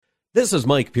This is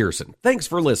Mike Pearson. Thanks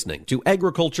for listening to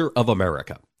Agriculture of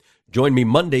America. Join me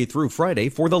Monday through Friday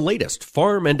for the latest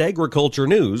farm and agriculture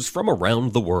news from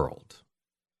around the world.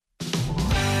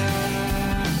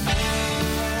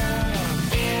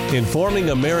 Informing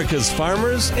America's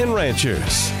farmers and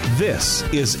ranchers. This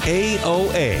is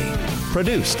AOA,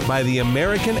 produced by the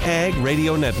American Ag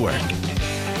Radio Network.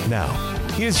 Now,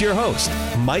 here's your host,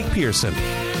 Mike Pearson.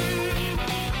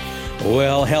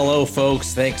 Well, hello,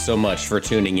 folks. Thanks so much for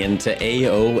tuning in to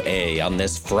AOA on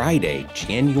this Friday,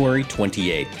 January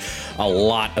 28th. A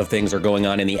lot of things are going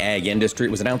on in the ag industry. It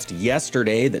was announced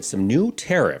yesterday that some new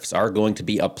tariffs are going to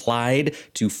be applied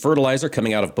to fertilizer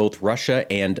coming out of both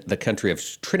Russia and the country of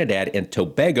Trinidad and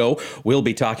Tobago. We'll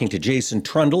be talking to Jason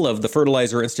Troendle of the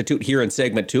Fertilizer Institute here in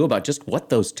segment 2 about just what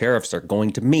those tariffs are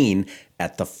going to mean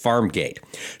at the farm gate.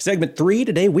 Segment 3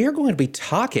 today, we are going to be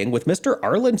talking with Mr.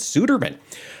 Arlan Suderman.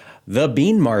 The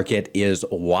bean market is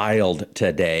wild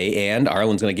today, and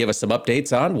Arlan's going to give us some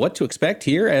updates on what to expect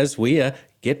here as we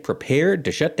get prepared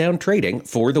to shut down trading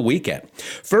for the weekend.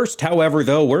 First, however,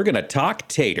 though, we're going to talk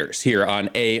taters here on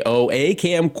AOA.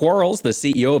 Kam Quarles, the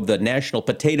CEO of the National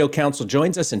Potato Council,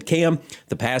 joins us. And Kam,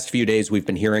 the past few days we've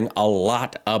been hearing a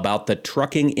lot about the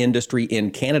trucking industry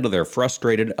in Canada. They're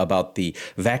frustrated about the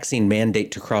vaccine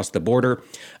mandate to cross the border.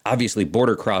 Obviously,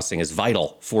 border crossing is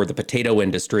vital for the potato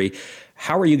industry.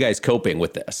 How are you guys coping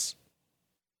with this?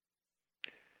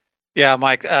 Yeah,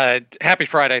 Mike, happy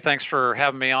Friday. Thanks for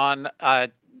having me on.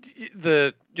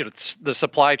 The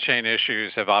supply chain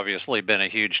issues have obviously been a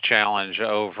huge challenge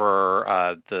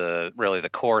over the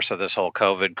course of this whole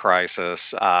COVID crisis.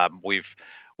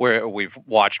 We've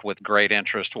watched with great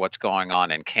interest what's going on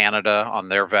in Canada on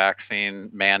their vaccine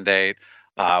mandate.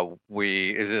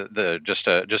 Just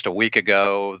a week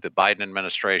ago, the Biden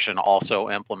administration also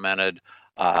implemented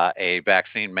a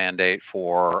vaccine mandate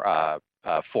for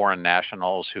foreign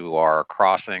nationals who are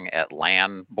crossing at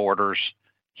land borders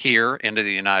here into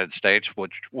the United States,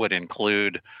 which would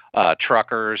include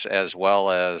truckers as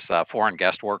well as foreign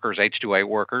guest workers, H-2A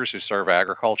workers who serve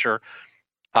agriculture.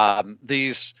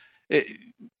 Obviously,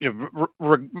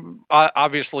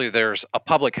 there's a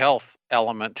public health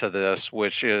element to this,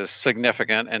 which is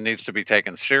significant and needs to be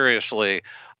taken seriously.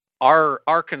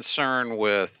 Our concern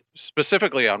with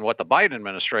specifically on what the Biden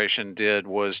administration did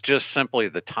was just simply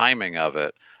the timing of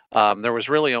it. There was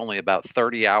really only about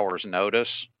 30 hours notice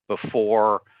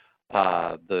before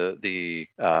the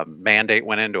mandate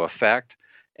went into effect.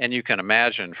 And you can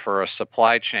imagine for a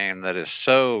supply chain that is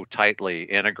so tightly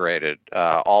integrated,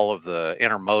 all of the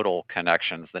intermodal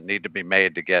connections that need to be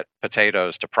made to get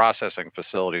potatoes to processing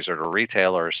facilities or to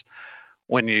retailers,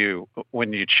 when you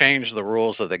change the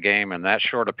rules of the game in that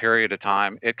short a period of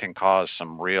time, it can cause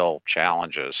some real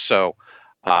challenges. So,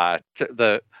 long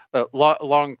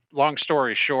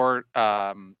story short,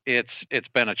 it's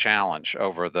been a challenge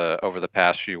over the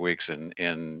past few weeks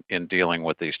in dealing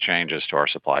with these changes to our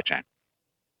supply chain.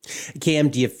 Kam,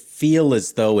 do you feel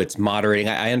as though it's moderating?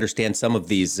 I understand some of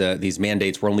these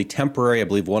mandates were only temporary. I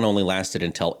believe one only lasted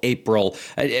until April.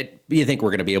 Do you think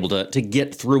we're going to be able to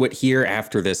get through it here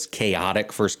after this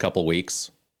chaotic first couple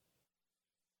weeks?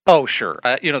 Oh, sure.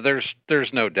 There's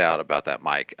no doubt about that,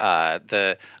 Mike.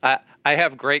 I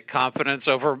have great confidence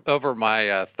over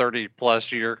my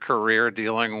 30-plus year career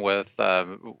dealing with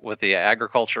the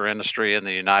agriculture industry in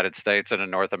the United States and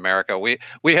in North America. We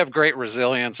have great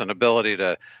resilience and ability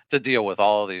to deal with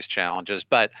all of these challenges.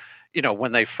 But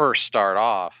when they first start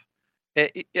off,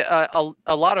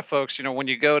 a lot of folks, when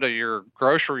you go to your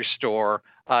grocery store,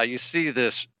 you see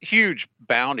this huge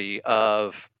bounty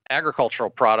of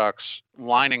agricultural products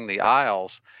lining the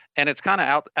aisles, and it's kind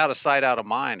of out of sight, out of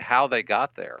mind how they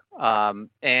got there.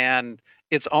 And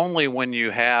it's only when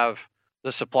you have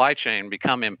the supply chain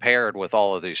become impaired with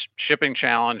all of these shipping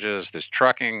challenges, these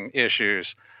trucking issues,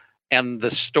 and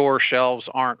the store shelves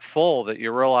aren't full that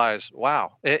you realize,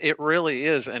 wow, it really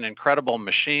is an incredible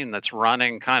machine that's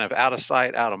running kind of out of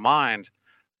sight, out of mind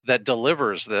that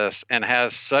delivers this and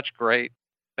has such great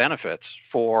benefits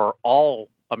for all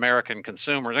American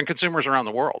consumers and consumers around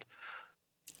the world.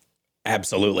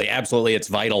 Absolutely. It's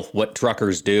vital what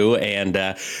truckers do,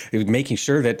 and making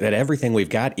sure that everything we've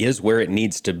got is where it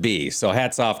needs to be. So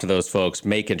hats off to those folks,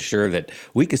 making sure that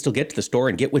we can still get to the store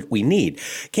and get what we need.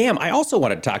 Kam, I also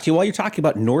want to talk to you while you're talking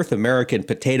about North American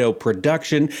potato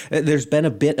production. There's been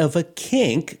a bit of a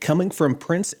kink coming from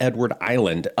Prince Edward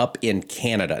Island up in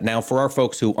Canada. Now, for our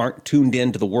folks who aren't tuned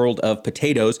into the world of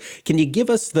potatoes, can you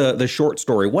give us the short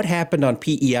story? What happened on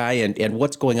PEI and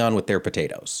what's going on with their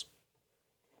potatoes?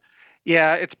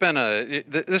 Yeah,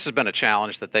 this has been a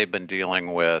challenge that they've been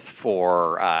dealing with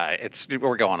for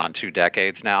we're going on 2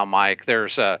 decades now, Mike.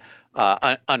 There's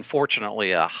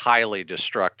unfortunately a highly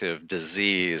destructive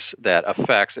disease that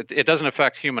affects, it doesn't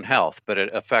affect human health, but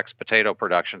it affects potato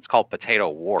production. It's called Potato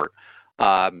Wart.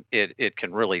 It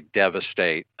can really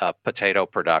devastate potato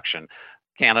production.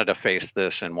 Canada faced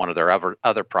this in one of their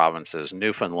other provinces,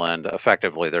 Newfoundland.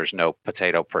 Effectively, there's no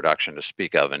potato production to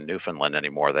speak of in Newfoundland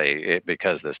anymore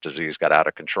because this disease got out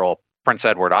of control. Prince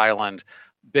Edward Island,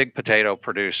 big potato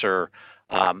producer.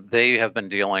 They have been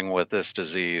dealing with this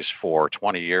disease for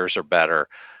 20 years or better.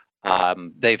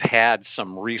 They've had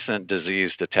some recent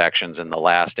disease detections in the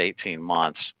last 18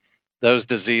 months. Those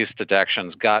disease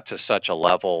detections got to such a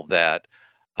level that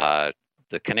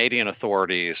the Canadian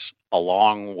authorities,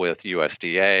 along with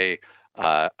USDA,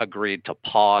 agreed to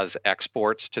pause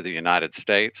exports to the United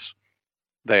States.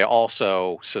 They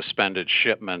also suspended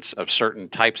shipments of certain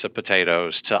types of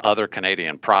potatoes to other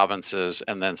Canadian provinces,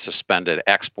 and then suspended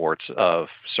exports of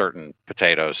certain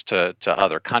potatoes to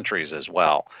other countries as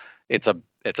well. It's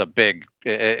a big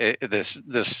this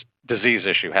disease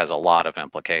issue has a lot of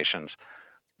implications.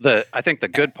 I think the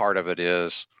good part of it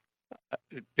is,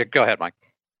 go ahead, Mike.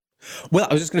 Well,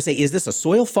 I was just going to say, is this a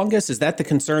soil fungus? Is that the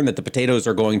concern, that the potatoes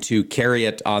are going to carry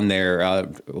it on their,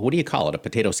 what do you call it, a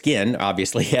potato skin,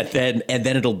 obviously, and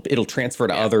then it'll transfer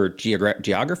to other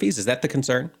geographies? Is that the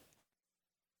concern?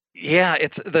 Yeah,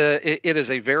 it is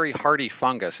a very hardy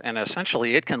fungus, and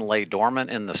essentially it can lay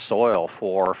dormant in the soil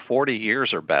for 40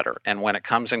 years or better. And when it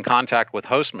comes in contact with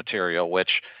host material, which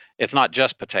it's not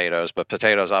just potatoes, but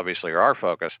potatoes obviously are our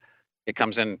focus, it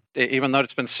comes in, even though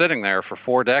it's been sitting there for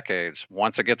 4 decades,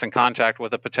 once it gets in contact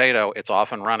with a potato, it's off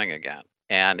and running again.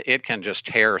 And it can just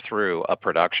tear through a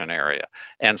production area.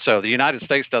 And so the United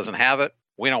States doesn't have it.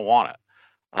 We don't want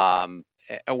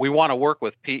it. We want to work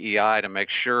with PEI to make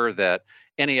sure that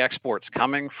any exports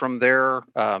coming from their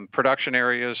production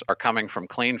areas are coming from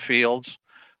clean fields.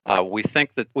 We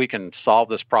think that we can solve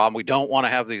this problem. We don't want to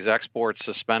have these exports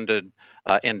suspended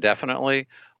indefinitely.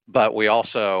 But we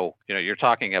also, you're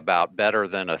talking about better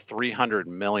than a $300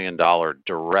 million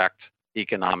direct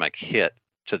economic hit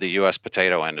to the U.S.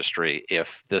 potato industry if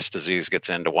this disease gets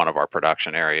into one of our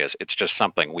production areas. It's just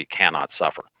something we cannot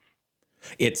suffer.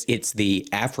 It's the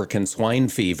African swine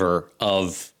fever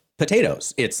of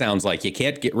potatoes. It sounds like you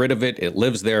can't get rid of it. It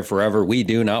lives there forever. We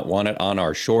do not want it on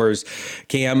our shores.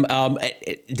 Cam,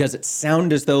 does it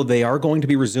sound as though they are going to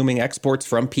be resuming exports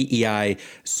from PEI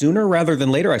sooner rather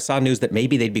than later? I saw news that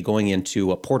maybe they'd be going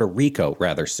into Puerto Rico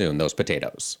rather soon, those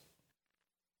potatoes.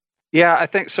 Yeah, I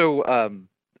think so.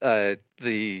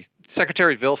 The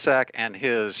Secretary Vilsack and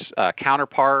his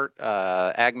counterpart,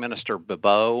 Ag Minister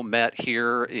Bebeau, met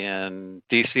here in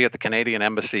D.C. at the Canadian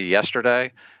Embassy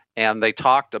yesterday. And they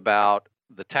talked about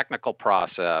the technical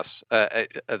process,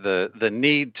 the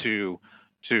need to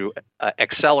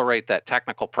accelerate that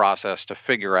technical process to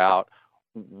figure out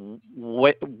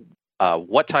what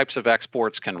types of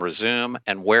exports can resume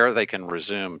and where they can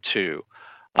resume to.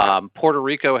 Puerto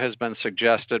Rico has been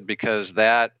suggested because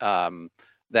that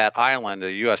island,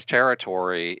 a U.S.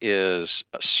 territory, is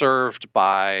served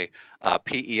by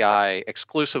PEI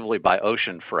exclusively by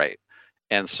ocean freight,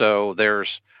 and so there's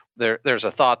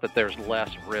a thought that there's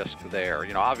less risk there.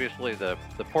 Obviously the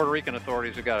Puerto Rican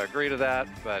authorities have got to agree to that,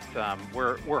 but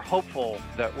we're hopeful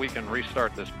that we can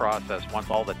restart this process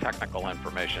once all the technical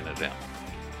information is in.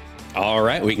 All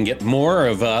right, we can get more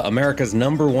of America's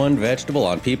 #1 vegetable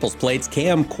on people's plates.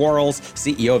 Kam Quarles,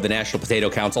 CEO of the National Potato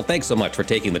Council, thanks so much for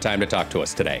taking the time to talk to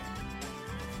us today.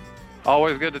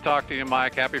 Always good to talk to you,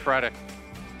 Mike. Happy Friday.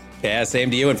 Yeah,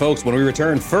 same to you. And folks, when we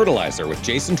return, Fertilizer with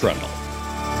Jason Troendle.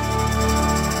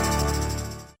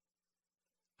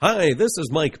 Hi, this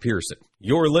is Mike Pearson.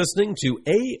 You're listening to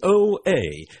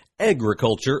AOA,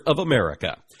 Agriculture of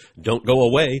America. Don't go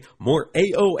away, more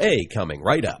AOA coming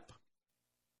right up.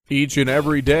 Each and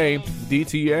every day,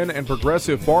 DTN and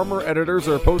Progressive Farmer editors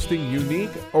are posting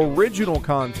unique, original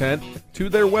content to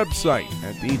their website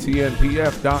at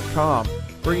dtnpf.com,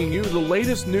 bringing you the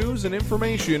latest news and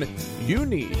information you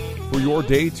need for your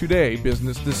day-to-day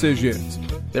business decisions.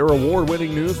 Their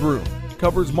award-winning newsroom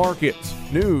covers markets,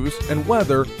 news, and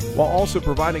weather, while also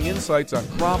providing insights on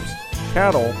crops,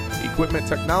 cattle, equipment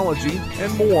technology,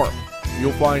 and more.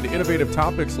 You'll find innovative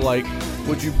topics like,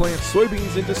 would you plant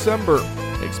soybeans in December?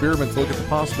 Experiments look at the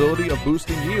possibility of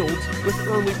boosting yields with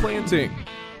early planting.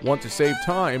 Want to save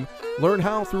time? Learn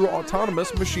how through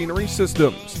autonomous machinery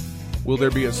systems. Will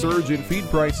there be a surge in feed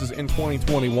prices in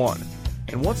 2021?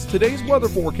 And what's today's weather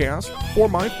forecast for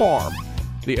my farm?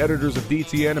 The editors of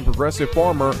DTN and Progressive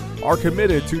Farmer are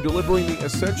committed to delivering the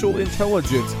essential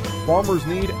intelligence farmers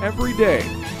need every day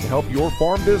to help your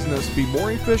farm business be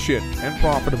more efficient and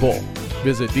profitable.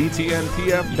 Visit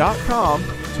DTNPF.com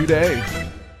today.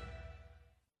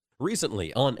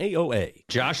 recently on AOA.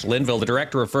 Josh Linville, the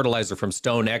director of Fertilizer from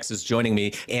StoneX, is joining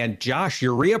me. And Josh,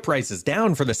 urea price is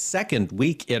down for the second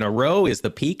week in a row. Is the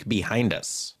peak behind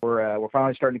us? We're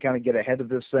finally starting to kind of get ahead of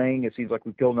this thing. It seems like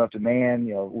we've killed enough demand.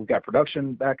 We've got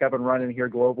production back up and running here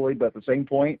globally, but at the same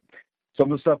point, some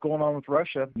of the stuff going on with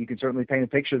Russia, you can certainly paint a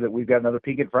picture that we've got another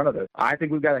peak in front of us. I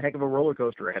think we've got a heck of a roller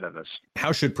coaster ahead of us.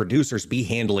 How should producers be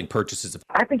handling purchases of?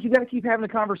 I think you've got to keep having a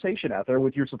conversation out there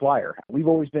with your supplier. We've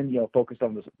always been, focused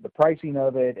on the pricing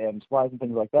of it and supplies and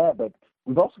things like that, but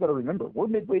we've also got to remember, we're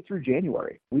midway through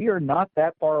January. We are not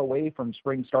that far away from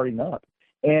spring starting up.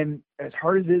 And as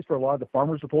hard as it is for a lot of the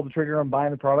farmers to pull the trigger on buying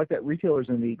the product, that retailer's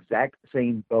in the exact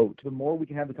same boat. The more we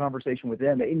can have the conversation with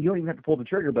them, and you don't even have to pull the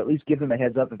trigger, but at least give them a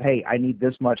heads up of, hey, I need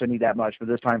this much, I need that much for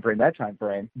this time frame, that time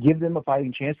frame. Give them a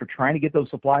fighting chance for trying to get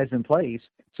those supplies in place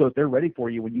so that they're ready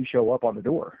for you when you show up on the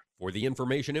door. For the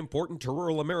information important to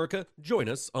rural America, join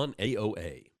us on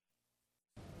AOA.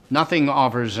 Nothing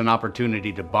offers an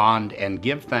opportunity to bond and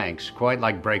give thanks quite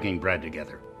like breaking bread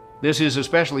together. This is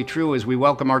especially true as we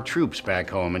welcome our troops back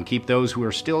home and keep those who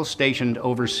are still stationed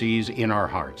overseas in our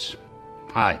hearts.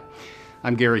 Hi,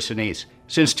 I'm Gary Sinise.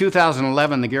 Since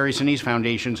 2011, the Gary Sinise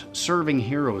Foundation's Serving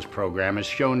Heroes program has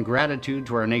shown gratitude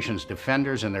to our nation's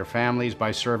defenders and their families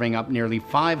by serving up nearly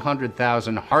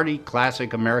 500,000 hearty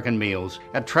classic American meals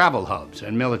at travel hubs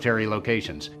and military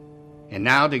locations. And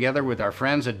now, together with our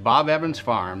friends at Bob Evans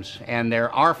Farms and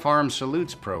their Our Farm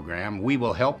Salutes program, we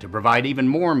will help to provide even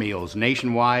more meals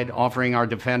nationwide, offering our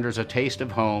defenders a taste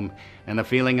of home and a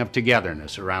feeling of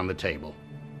togetherness around the table.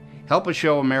 Help us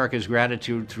show America's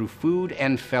gratitude through food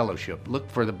and fellowship. Look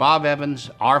for the Bob Evans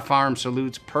Our Farm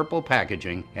Salutes purple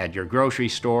packaging at your grocery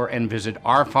store and visit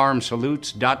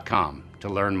ourfarmsalutes.com to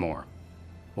learn more.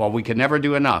 While we can never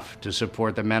do enough to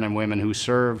support the men and women who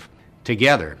serve,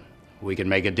 together we can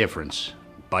make a difference,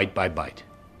 bite by bite.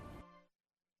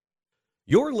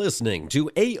 You're listening to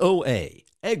AOA,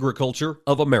 Agriculture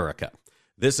of America.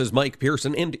 This is Mike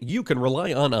Pearson, and you can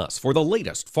rely on us for the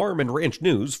latest farm and ranch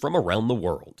news from around the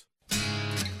world.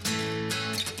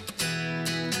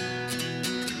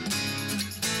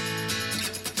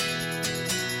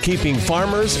 Keeping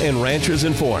farmers and ranchers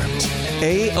informed.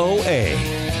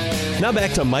 AOA. Now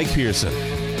back to Mike Pearson.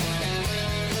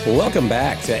 Welcome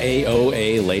back to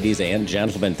AOA, ladies and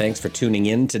gentlemen. Thanks for tuning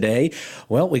in today.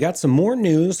 Well, we got some more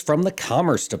news from the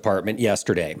Commerce Department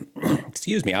yesterday.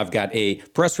 Excuse me. I've got a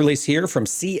press release here from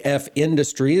CF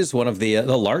Industries, one of the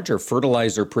larger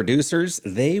fertilizer producers.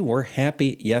 They were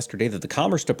happy yesterday that the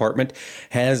Commerce Department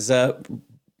has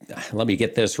let me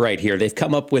get this right here. They've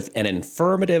come up with an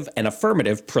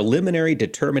affirmative preliminary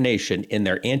determination in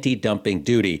their anti-dumping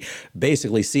duty.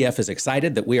 Basically, CF is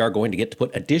excited that we are going to get to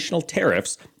put additional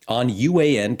tariffs on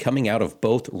UAN coming out of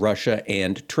both Russia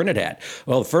and Trinidad.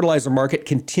 Well, the fertilizer market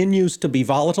continues to be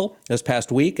volatile. This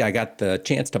past week, I got the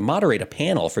chance to moderate a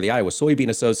panel for the Iowa Soybean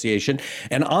Association,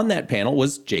 and on that panel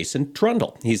was Jason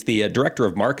Troendle. He's the Director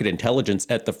of Market Intelligence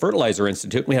at the Fertilizer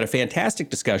Institute. We had a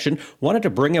fantastic discussion. Wanted to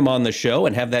bring him on the show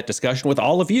and have that discussion with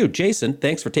all of you. Jason,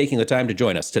 thanks for taking the time to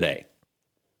join us today.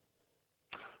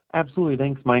 Absolutely.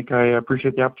 Thanks, Mike. I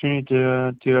appreciate the opportunity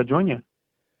to join you.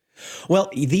 Well,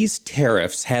 these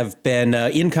tariffs have been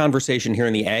in conversation here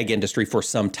in the ag industry for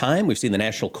some time. We've seen the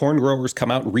national corn growers come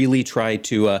out and really try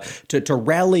to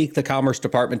rally the Commerce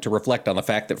Department to reflect on the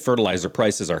fact that fertilizer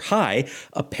prices are high.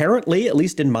 Apparently, at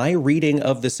least in my reading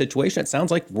of the situation, it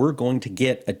sounds like we're going to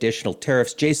get additional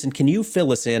tariffs. Jason, can you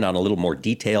fill us in on a little more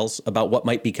details about what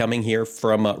might be coming here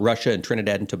from Russia and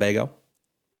Trinidad and Tobago?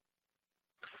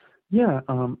 Yeah,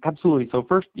 absolutely. So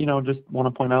first, just want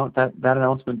to point out that that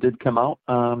announcement did come out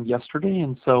yesterday.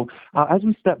 And so as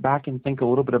we step back and think a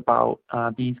little bit about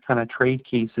these kind of trade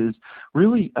cases,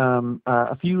 really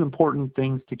a few important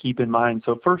things to keep in mind.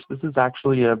 So first, this is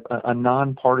actually a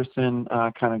nonpartisan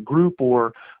kind of group,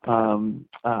 or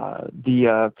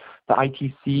the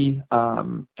ITC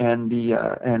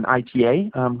and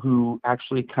ITA who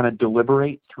actually kind of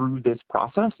deliberate through this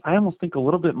process. I almost think a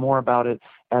little bit more about it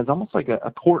as almost like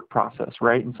a court process,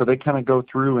 right? And so they kind of go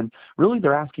through, and really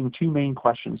they're asking two main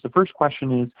questions. The first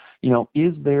question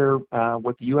is there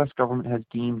what the U.S. government has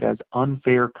deemed as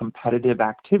unfair competitive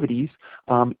activities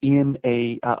in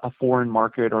a foreign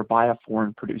market or by a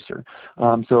foreign producer?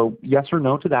 So yes or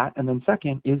no to that. And then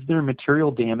second, is there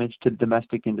material damage to the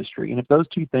domestic industry? And if those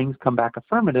two things come back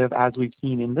affirmative, as we've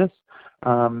seen in this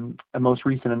a most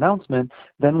recent announcement,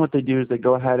 then what they do is they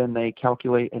go ahead and they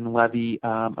calculate and levy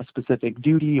a specific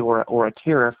duty or a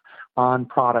tariff on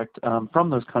product from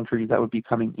those countries that would be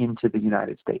coming into the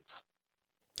United States.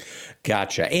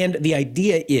 Gotcha. And the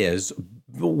idea is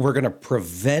we're going to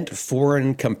prevent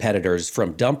foreign competitors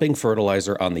from dumping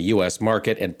fertilizer on the U.S.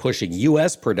 market and pushing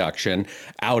U.S. production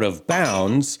out of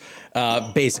bounds,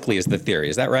 basically is the theory.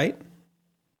 Is that right?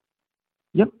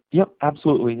 Yep,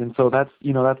 absolutely. And so that's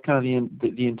kind of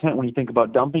the intent when you think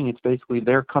about dumping. It's basically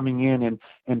they're coming in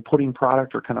and putting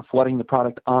product or kind of flooding the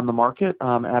product on the market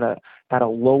at a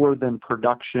lower than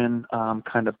production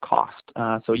kind of cost.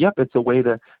 So it's a way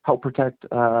to help protect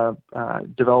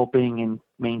developing and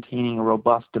maintaining a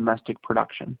robust domestic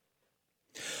production.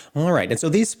 All right. And so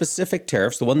these specific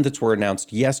tariffs, the ones that were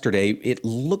announced yesterday, it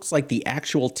looks like the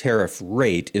actual tariff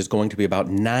rate is going to be about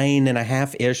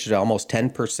 9.5-ish, almost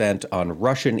 10% on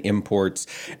Russian imports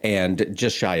and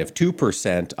just shy of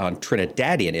 2% on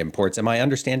Trinidadian imports. Am I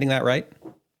understanding that right?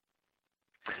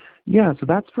 Yeah, so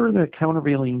that's for the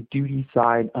countervailing duty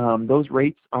side. Those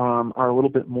rates are a little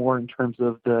bit more in terms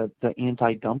of the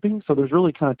anti-dumping. So there's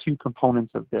really kind of two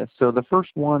components of this. So the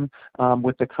first one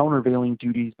with the countervailing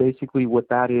duties, basically what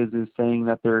that is saying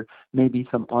that there may be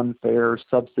some unfair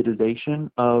subsidization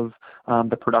of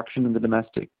the production in the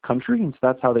domestic country. And so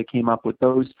that's how they came up with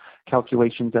those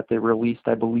calculations that they released,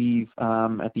 I believe,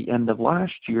 at the end of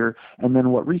last year. And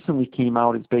then what recently came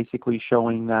out is basically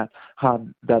showing that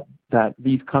that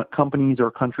these companies or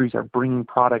countries are bringing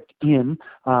product in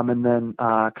and then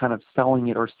kind of selling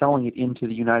it into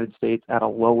the United States at a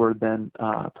lower than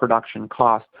production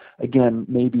cost. Again,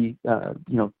 maybe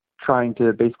trying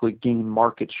to basically gain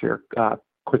market share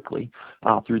quickly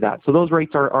through that. So those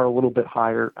rates are a little bit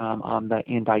higher on the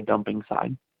anti-dumping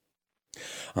side.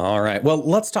 All right. Well,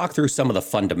 let's talk through some of the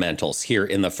fundamentals here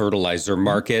in the fertilizer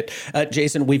market.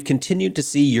 Jason, we've continued to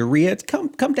see urea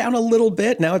come down a little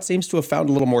bit. Now it seems to have found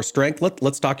a little more strength.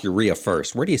 Let's talk urea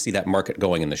first. Where do you see that market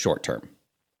going in the short term?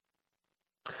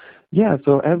 Yeah,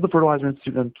 so as the Fertilizer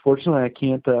Institute, unfortunately, I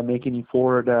can't make any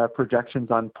forward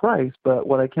projections on price, but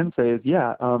what I can say is,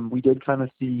 we did kind of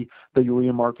see the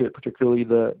urea market, particularly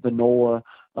the NOLA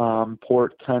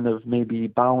port, kind of maybe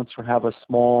bounce or have a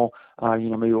small,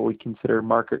 maybe what we consider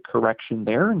market correction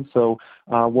there. And so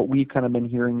what we've kind of been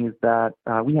hearing is that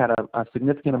we had a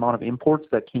significant amount of imports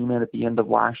that came in at the end of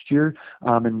last year,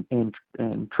 and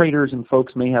traders and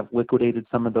folks may have liquidated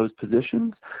some of those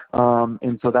positions.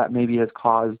 And so that maybe has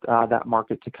caused that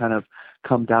market to kind of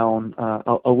come down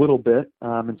a little bit.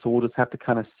 And so we'll just have to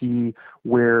kind of see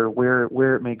where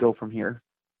it may go from here.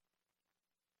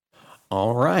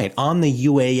 All right. On the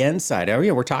UAN side,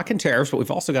 we're talking tariffs, but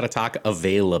we've also got to talk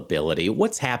availability.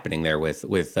 What's happening there with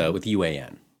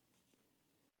UAN?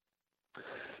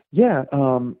 Yeah,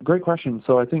 great question.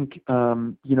 So I think,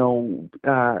 one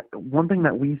thing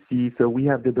that we see, so we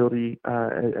have the ability,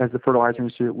 as the Fertilizer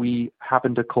Institute, we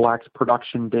happen to collect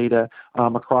production data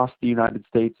across the United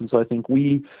States. And so I think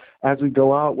as we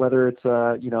go out, whether it's,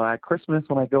 at Christmas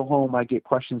when I go home, I get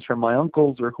questions from my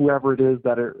uncles or whoever it is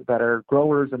that are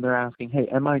growers, and they're asking, hey,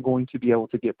 am I going to be able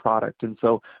to get product? And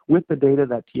so with the data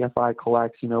that TFI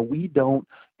collects, we don't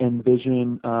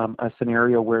envision a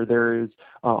scenario where there is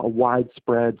a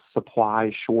widespread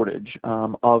supply shortage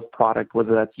of product,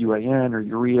 whether that's UAN or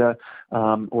urea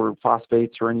or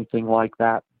phosphates or anything like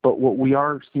that. But what we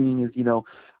are seeing is,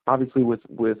 obviously with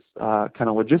kind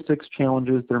of logistics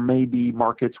challenges, there may be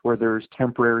markets where there's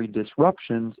temporary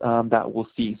disruptions that we'll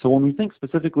see. So when we think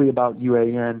specifically about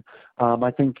UAN,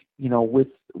 I think,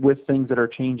 with things that are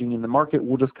changing in the market,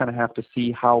 we'll just kind of have to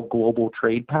see how global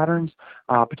trade patterns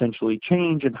potentially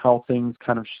change and how things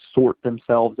kind of sort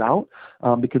themselves out,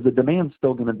 because the demand's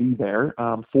still going to be there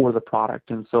for the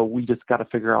product. And so we just got to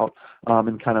figure out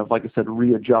and kind of, like I said,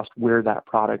 readjust where that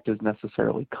product is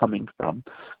necessarily coming from.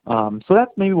 So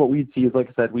that's maybe what we'd see is, like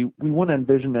I said, we wouldn't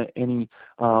envision any,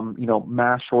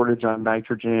 mass shortage on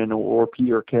nitrogen or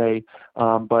P or K,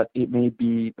 but it may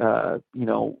be,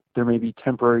 there may be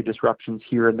temporary disruptions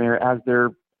here and there, as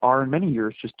there are in many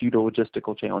years, just due to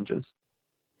logistical challenges.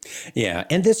 Yeah.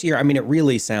 And this year, it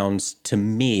really sounds to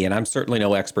me, and I'm certainly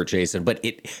no expert, Jason, but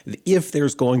if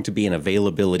there's going to be an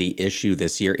availability issue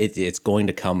this year, it's going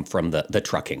to come from the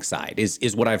trucking side,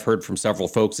 is what I've heard from several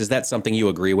folks. Is that something you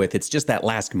agree with? It's just that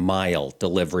last mile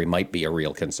delivery might be a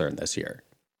real concern this year.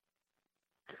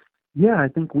 Yeah, I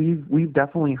think we've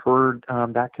definitely heard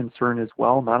that concern as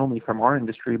well, not only from our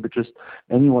industry, but just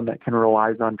anyone that can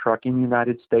relies on truck in the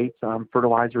United States.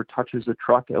 Fertilizer touches a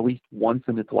truck at least once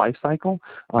in its life cycle,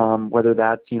 whether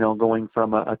that's, going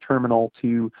from a terminal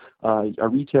to a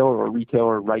retailer or a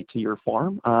retailer right to your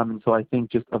farm. And so I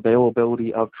think just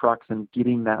availability of trucks and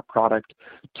getting that product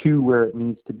to where it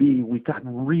needs to be, we've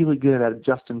gotten really good at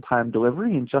just-in-time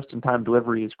delivery, and just-in-time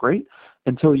delivery is great.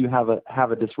 until you have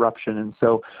a disruption. And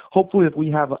so hopefully if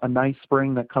we have a nice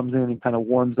spring that comes in and kind of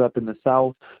warms up in the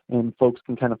south, and folks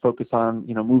can kind of focus on,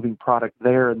 moving product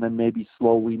there, and then maybe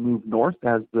slowly move north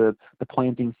as the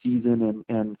planting season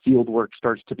and field work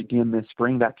starts to begin this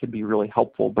spring, that could be really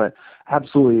helpful. But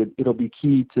absolutely, it'll be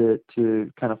key to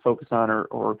kind of focus on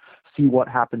or see what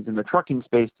happens in the trucking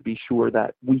space to be sure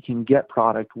that we can get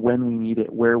product when we need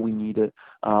it, where we need it,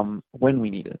 when we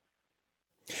need it.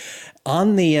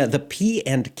 On the P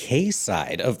and K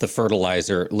side of the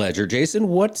fertilizer ledger, Jason,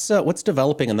 what's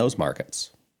developing in those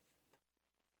markets?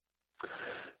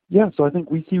 Yeah, so I think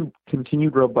we see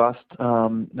continued robust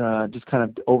just kind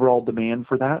of overall demand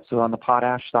for that. So on the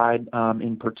potash side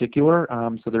in particular,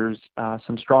 so there's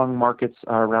some strong markets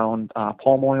around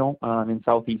palm oil in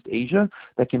Southeast Asia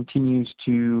that continues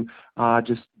to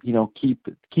just,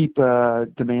 keep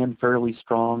demand fairly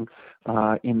strong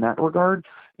in that regard.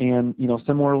 And,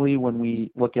 similarly, when we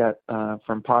look at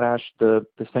from potash, the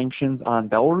sanctions on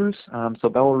Belarus, so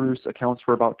Belarus accounts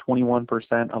for about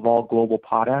 21% of all global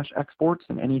potash exports.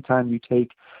 And anytime you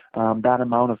take that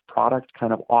amount of product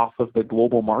kind of off of the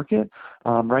global market,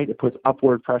 right, it puts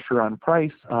upward pressure on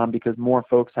price because more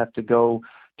folks have to go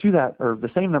to that, or the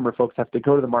same number of folks have to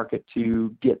go to the market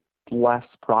to get less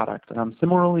product.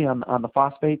 Similarly, on the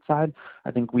phosphate side, I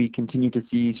think we continue to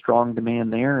see strong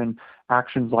demand there, and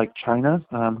actions like China,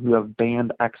 who have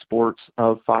banned exports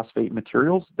of phosphate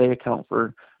materials, they account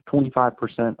for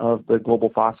 25% of the global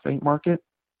phosphate market.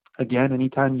 Again,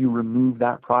 anytime you remove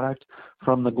that product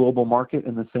from the global market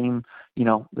and the same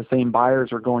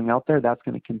buyers are going out there, that's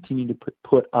going to continue to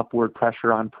put upward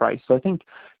pressure on price. So I think,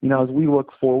 as we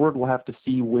look forward, we'll have to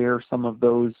see where some of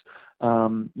those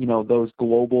those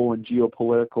global and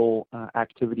geopolitical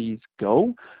activities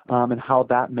go, and how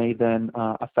that may then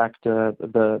affect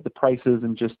the prices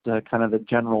and just kind of the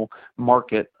general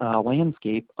market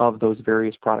landscape of those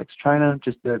various products. China,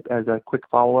 just as a quick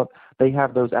follow-up, they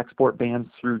have those export bans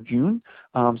through June,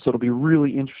 so it'll be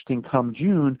really interesting come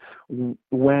June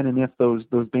when and if those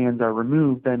bans are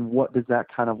removed, then what does that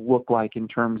kind of look like in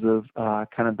terms of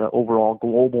kind of the overall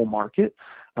global market,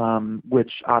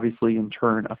 which obviously in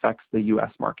turn affects the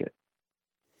U.S. market.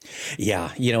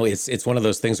 Yeah, it's one of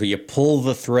those things where you pull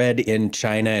the thread in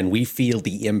China and we feel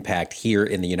the impact here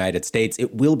in the United States.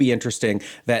 It will be interesting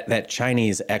that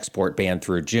Chinese export ban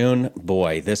through June.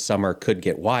 Boy, this summer could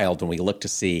get wild when we look to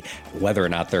see whether or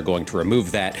not they're going to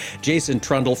remove that. Jason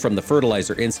Troendle from the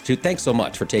Fertilizer Institute, thanks so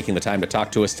much for taking the time to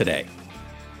talk to us today.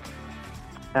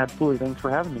 Absolutely. Thanks for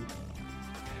having me.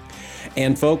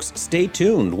 And folks, stay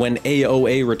tuned. When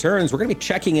AOA returns, we're going to be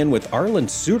checking in with Arlan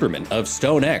Suderman of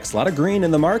StoneX. A lot of green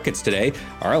in the markets today.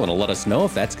 Arlan will let us know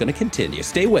if that's going to continue.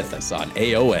 Stay with us on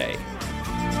AOA.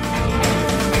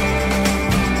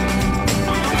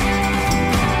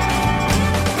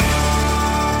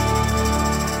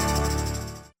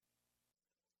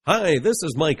 Hi, this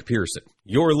is Mike Pearson.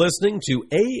 You're listening to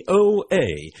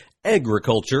AOA,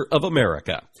 Agriculture of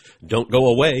America. Don't go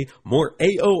away. More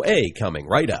AOA coming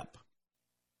right up.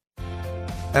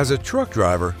 As a truck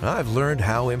driver, I've learned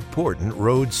how important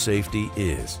road safety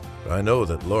is. I know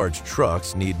that large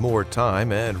trucks need more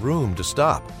time and room to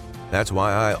stop. That's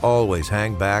why I always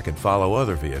hang back and follow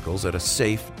other vehicles at a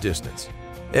safe distance.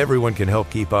 Everyone can help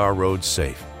keep our roads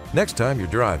safe. Next time you're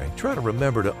driving, try to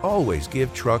remember to always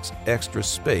give trucks extra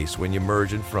space when you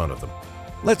merge in front of them.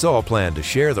 Let's all plan to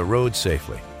share the road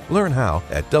safely. Learn how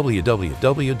at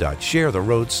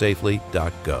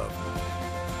www.sharetheroadsafely.gov.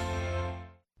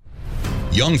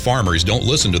 Young farmers don't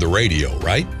listen to the radio,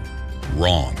 right?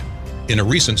 Wrong. In a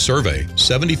recent survey,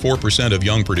 74% of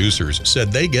young producers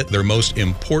said they get their most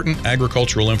important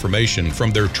agricultural information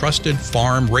from their trusted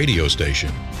farm radio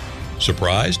station.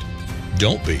 Surprised?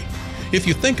 Don't be. If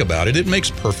you think about it, it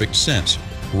makes perfect sense.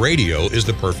 Radio is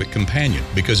the perfect companion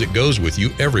because it goes with you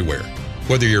everywhere.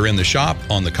 Whether you're in the shop,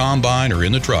 on the combine, or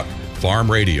in the truck,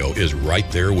 farm radio is right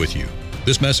there with you.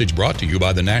 This message brought to you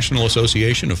by the National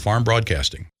Association of Farm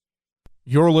Broadcasting.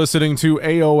 You're listening to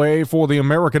AOA for the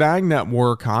American Ag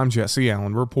Network. I'm Jesse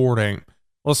Allen reporting.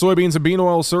 Well, soybeans and bean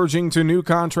oil surging to new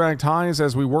contract highs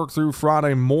as we work through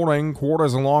Friday morning.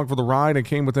 Quarters along for the ride and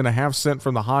came within a half cent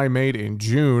from the high made in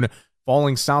June.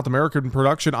 Falling South American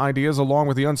production ideas, along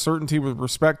with the uncertainty with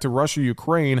respect to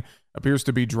Russia-Ukraine, appears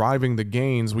to be driving the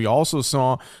gains. We also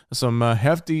saw some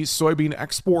hefty soybean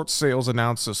export sales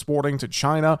announced exporting to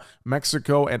China,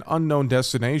 Mexico, and unknown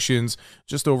destinations,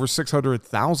 just over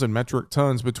 600,000 metric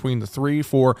tons between the three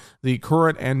for the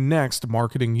current and next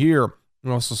marketing year.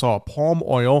 We also saw palm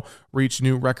oil reach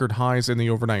new record highs in the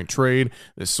overnight trade.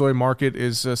 The soy market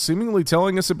is seemingly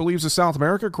telling us it believes the South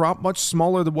America crop much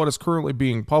smaller than what is currently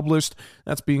being published.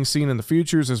 That's being seen in the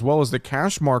futures as well as the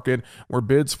cash market, where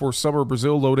bids for summer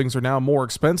Brazil loadings are now more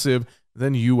expensive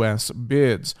than U.S.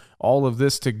 bids. All of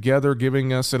this together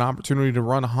giving us an opportunity to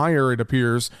run higher, it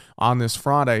appears, on this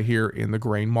Friday here in the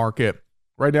grain market.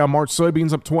 Right now, March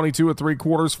soybeans up 22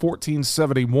 3/4,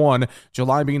 14.71.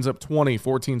 July beans up 20,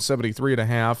 14.73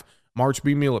 1/2. March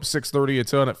bean meal up 6.30 a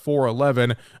ton at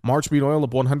 4.11. March bean oil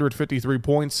up 153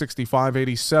 points,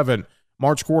 65.87.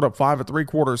 March quart up 5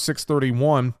 3/4,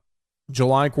 6.31.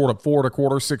 July quart up 4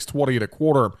 1/4, 6.20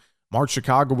 1/4. March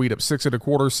Chicago wheat up 6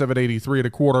 1/4, 7.83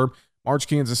 1/4. March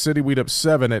Kansas City wheat up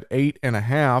 7 at 8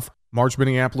 1/2. March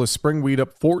Minneapolis spring wheat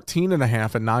up 14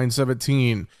 1/2 at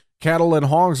 9.17. Cattle and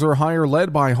hogs are higher,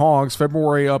 led by hogs.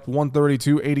 February up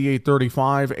 132,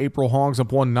 88.35. April hogs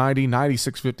up 190,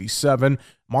 96.57.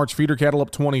 March feeder cattle up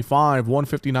 25,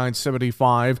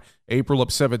 159.75. April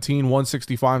up 17,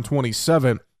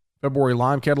 165.27. February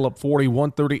live cattle up 40,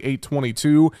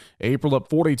 138.22. April up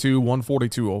 42,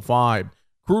 142.05.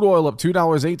 Crude oil up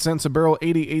 $2.08 a barrel,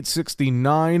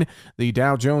 88.69. The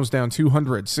Dow Jones down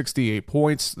 268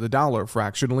 points. The dollar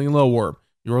fractionally lower.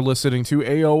 You're listening to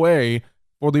AOA.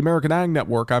 For the American Ag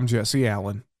Network, I'm Jesse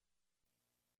Allen.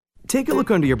 Take a look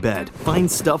under your bed. Find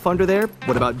stuff under there?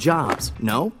 What about jobs?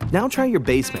 No? Now try your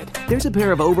basement. There's a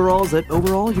pair of overalls that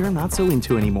overall you're not so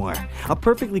into anymore. A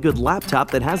perfectly good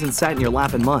laptop that hasn't sat in your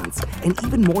lap in months. And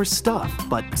even more stuff,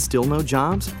 but still no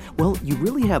jobs? Well, you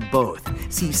really have both.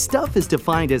 See, stuff is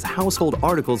defined as household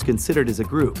articles considered as a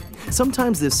group.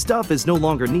 Sometimes this stuff is no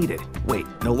longer needed. Wait,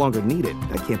 no longer needed?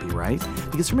 That can't be right.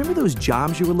 Because remember those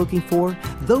jobs you were looking for?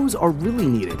 Those are really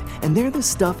needed, and they're the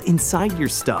stuff inside your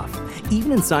stuff.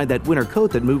 Even inside that winter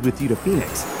coat that moved with you to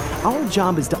Phoenix. Our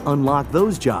job is to unlock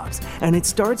those jobs, and it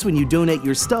starts when you donate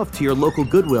your stuff to your local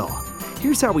Goodwill.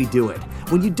 Here's how we do it.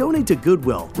 When you donate to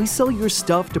Goodwill, we sell your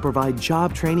stuff to provide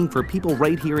job training for people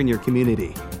right here in your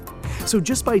community. So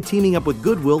just by teaming up with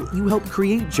Goodwill, you help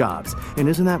create jobs. And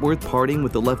isn't that worth parting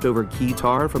with the leftover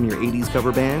keytar from your 80s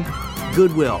cover band?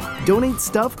 Goodwill. Donate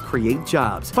stuff, create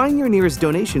jobs. Find your nearest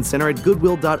donation center at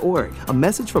goodwill.org. A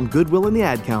message from Goodwill and the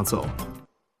Ad Council.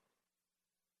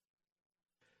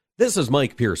 This is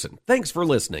Mike Pearson. Thanks for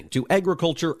listening to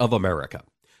Agriculture of America.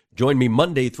 Join me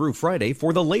Monday through Friday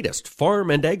for the latest farm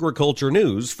and agriculture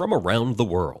news from around the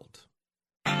world.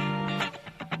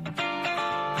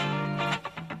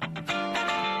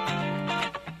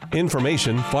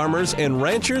 Information farmers and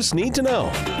ranchers need to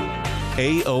know.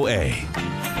 AOA.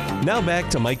 Now back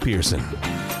to Mike Pearson.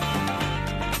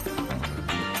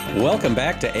 Welcome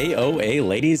back to AOA,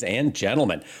 ladies and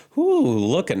gentlemen.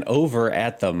 Looking over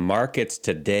at the markets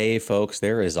today, folks,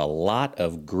 there is a lot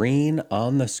of green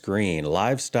on the screen.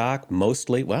 Livestock,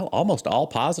 mostly, well, almost all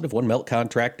positive. One milk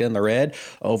contract in the red.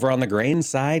 Over on the grain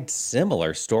side,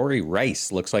 similar story.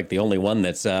 Rice looks like the only one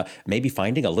that's maybe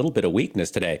finding a little bit of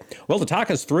weakness today. Well, to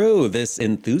talk us through this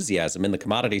enthusiasm in the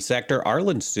commodity sector,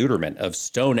 Arlan Suderman of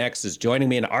StoneX is joining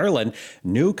me. And Arlan,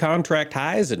 new contract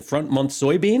highs in front month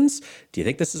soybeans. Do you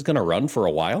think this is going to run for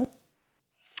a while?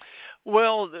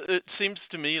 Well, it seems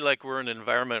to me like we're in an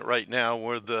environment right now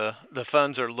where the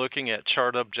funds are looking at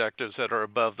chart objectives that are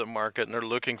above the market, and they're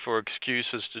looking for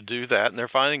excuses to do that, and they're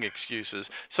finding excuses.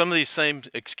 Some of these same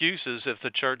excuses, if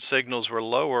the chart signals were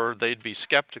lower, they'd be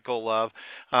skeptical of,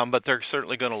 but they're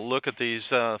certainly going to look at these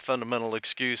fundamental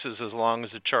excuses as long as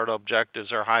the chart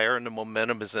objectives are higher and the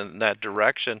momentum is in that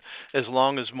direction, as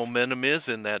long as momentum is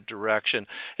in that direction.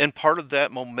 And part of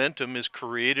that momentum is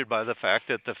created by the fact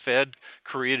that the Fed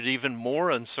created even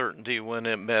more uncertainty when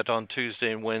it met on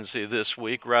Tuesday and Wednesday this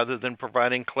week rather than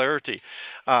providing clarity.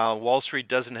 Wall Street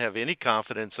doesn't have any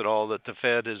confidence at all that the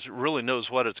Fed really knows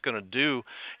what it's going to do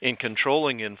in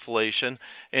controlling inflation,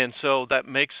 and so that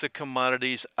makes the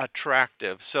commodities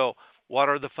attractive. So what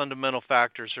are the fundamental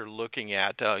factors they're looking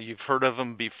at? You've heard of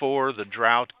them before, the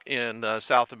drought in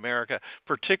South America,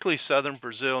 particularly southern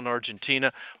Brazil and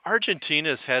Argentina. Argentina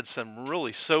has had some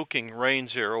really soaking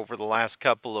rains here over the last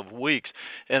couple of weeks,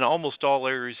 and almost all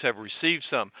areas have received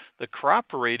some. The crop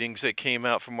ratings that came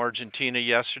out from Argentina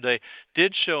yesterday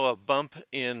did show a bump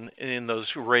in those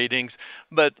ratings,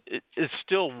 but it's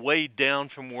still way down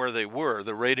from where they were.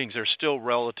 The ratings are still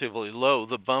relatively low.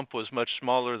 The bump was much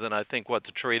smaller than I think what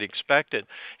the trade expected.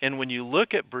 And when you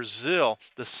look at Brazil,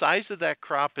 the size of that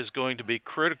crop is going to be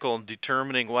critical in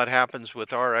determining what happens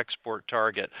with our export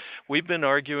target. We've been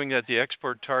arguing that the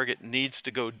export target needs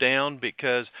to go down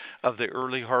because of the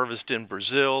early harvest in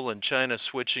Brazil and China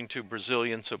switching to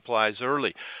Brazilian supplies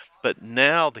early. But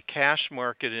now the cash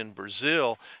market in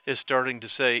Brazil is starting to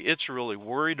say it's really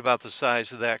worried about the size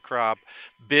of that crop.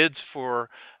 Bids for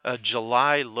a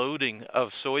July loading of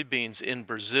soybeans in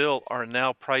Brazil are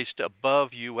now priced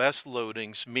above U.S.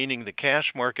 loadings, meaning the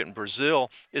cash market in Brazil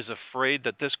is afraid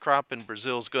that this crop in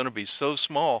Brazil is going to be so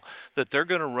small that they're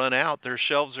going to run out. Their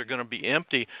shelves are going to be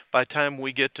empty by the time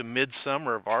we get to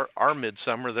midsummer of our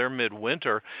midsummer, their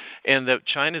midwinter, and that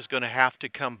China's going to have to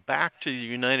come back to the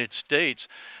United States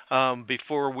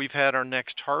before we've had our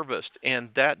next harvest. And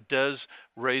that does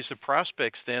raise the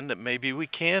prospects then that maybe we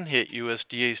can hit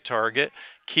USDA's target,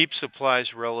 keep supplies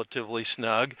relatively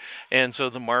snug, and so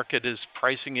the market is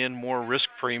pricing in more risk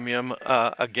premium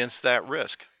against that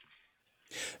risk.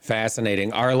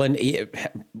 Fascinating. Arlan,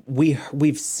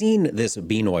 we've seen this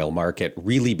bean oil market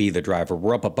really be the driver.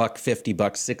 We're up $1.50,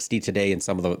 $1.60 today in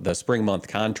some of the spring month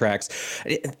contracts.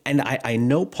 And I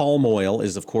know palm oil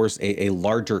is, of course, a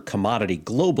larger commodity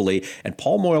globally, and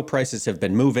palm oil prices have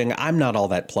been moving. I'm not all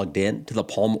that plugged in to the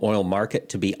palm oil market,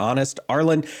 to be honest.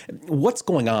 Arlan, what's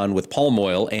going on with palm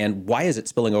oil, and why is it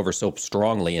spilling over so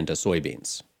strongly into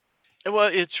soybeans?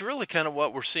 Well, it's really kind of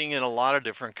what we're seeing in a lot of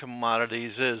different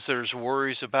commodities. Is there's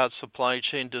worries about supply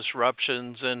chain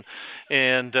disruptions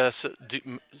and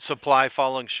supply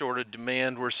falling short of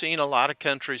demand. We're seeing a lot of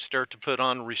countries start to put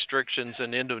on restrictions,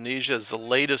 and Indonesia is the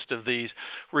latest of these,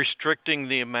 restricting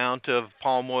the amount of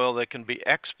palm oil that can be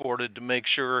exported to make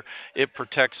sure it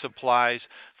protects supplies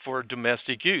for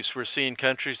domestic use. We're seeing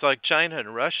countries like China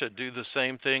and Russia do the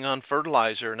same thing on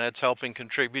fertilizer, and that's helping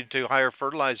contribute to higher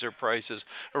fertilizer prices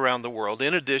around the world,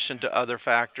 in addition to other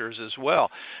factors as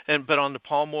well. But on the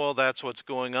palm oil, that's what's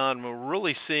going on. We're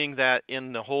really seeing that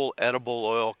in the whole edible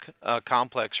oil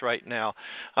complex right now.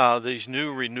 These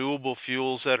new renewable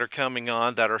fuels that are coming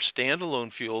on that are standalone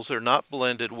fuels, they're not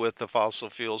blended with the fossil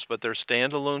fuels, but they're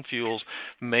standalone fuels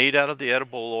made out of the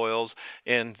edible oils,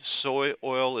 and soy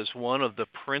oil is one of the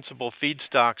principal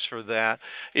feedstocks for that.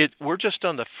 We're just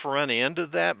on the front end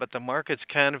of that, but the market's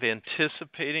kind of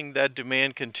anticipating that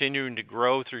demand continuing to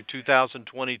grow through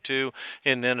 2022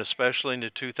 and then especially into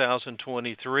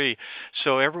 2023.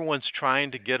 So everyone's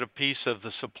trying to get a piece of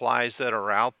the supplies that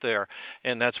are out there,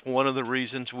 and that's one of the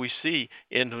reasons we see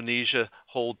Indonesia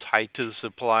hold tight to the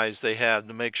supplies they have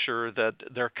to make sure that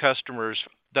their customers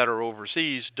that are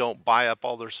overseas don't buy up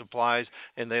all their supplies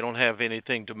and they don't have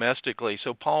anything domestically.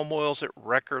 So palm oil's at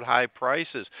record high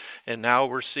prices, and now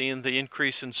we're seeing the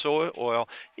increase in soy oil,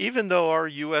 even though our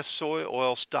U.S. soy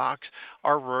oil stocks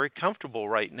are very comfortable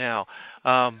right now.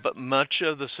 But much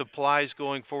of the supplies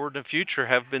going forward in the future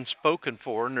have been spoken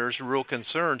for, and there's real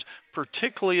concerns,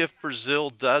 particularly if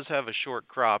Brazil does have a short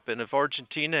crop, and if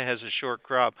Argentina has a short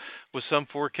crop, with some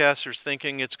forecasters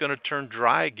thinking it's going to turn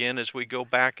dry again as we go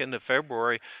back into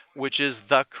February, which is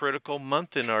the critical month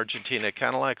in Argentina,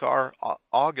 kind of like our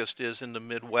August is in the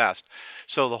Midwest.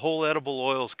 So the whole edible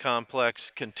oils complex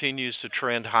continues to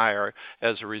trend higher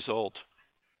as a result.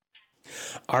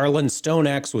 Arlan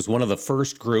StoneX was one of the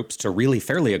first groups to really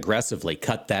fairly aggressively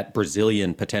cut that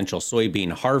Brazilian potential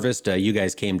soybean harvest. You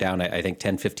guys came down, I think,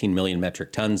 10, 15 million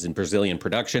metric tons in Brazilian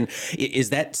production. Is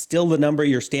that still the number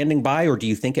you're standing by, or do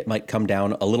you think it might come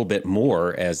down a little bit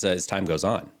more as time goes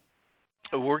on?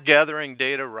 We're gathering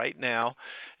data right now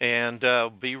and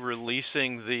be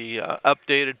releasing the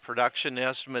updated production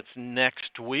estimates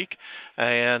next week,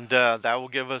 and that will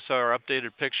give us our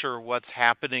updated picture of what's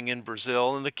happening in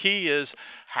Brazil. And the key is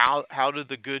how did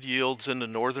the good yields in the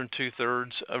northern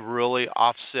two-thirds really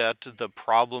offset the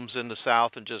problems in the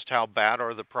south, and just how bad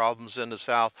are the problems in the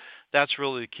south? That's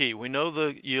really the key. We know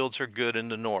the yields are good in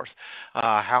the north.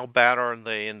 How bad are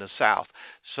they in the south?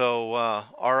 So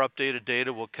our updated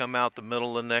data will come out the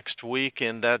middle of next week,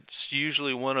 and that's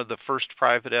usually one of the first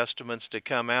private estimates to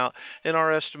come out. And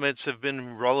our estimates have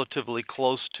been relatively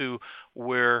close to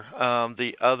where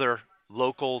the other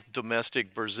local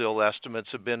domestic Brazil estimates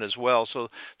have been as well. So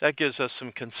that gives us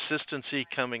some consistency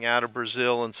coming out of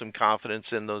Brazil and some confidence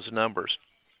in those numbers.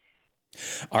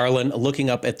 Arlan, looking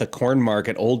up at the corn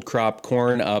market, old crop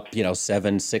corn up,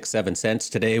 7 cents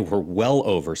today. We're well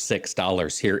over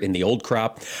 $6 here in the old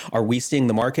crop. Are we seeing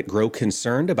the market grow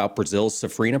concerned about Brazil's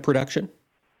safrinha production?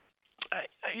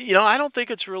 I don't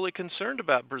think it's really concerned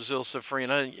about Brazil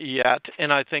safrinha yet,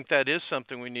 and I think that is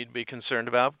something we need to be concerned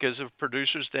about, because if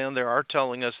producers down there are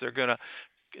telling us they're going to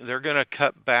they're going to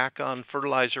cut back on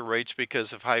fertilizer rates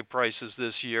because of high prices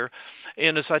this year.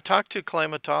 And as I talk to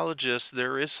climatologists,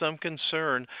 there is some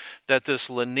concern that this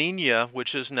La Nina,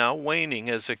 which is now waning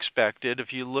as expected,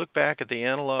 if you look back at the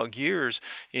analog years,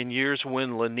 in years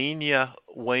when La Nina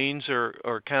wanes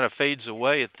or kind of fades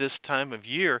away at this time of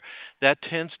year, that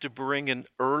tends to bring an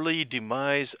early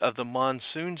demise of the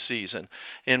monsoon season.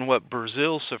 And what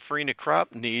Brazil's safrinha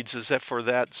crop needs is that for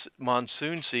that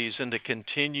monsoon season to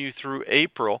continue through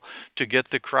April to get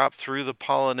the crop through the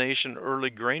pollination early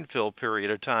grain fill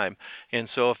period of time. And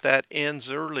so if that ends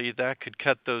early, that could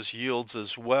cut those yields as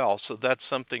well. So that's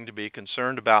something to be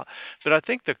concerned about. But I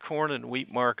think the corn and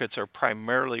wheat markets are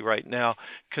primarily right now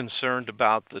concerned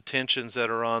about the tensions that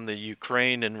are on the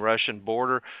Ukraine and Russian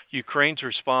border. Ukraine's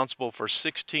responsible for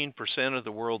 16% of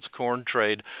the world's corn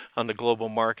trade on the global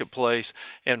marketplace,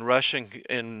 and Russia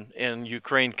and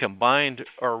Ukraine combined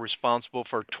are responsible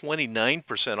for 29%,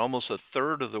 almost a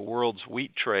third of the world's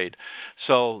wheat trade.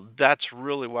 So that's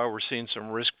really why we're seeing some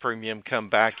risk premium come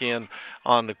back in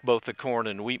on both the corn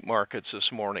and wheat markets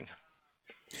this morning.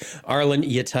 Arlan,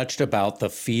 you touched about the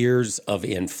fears of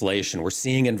inflation. We're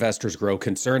seeing investors grow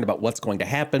concerned about what's going to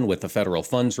happen with the federal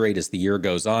funds rate as the year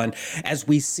goes on. As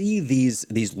we see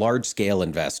these large-scale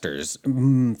investors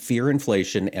fear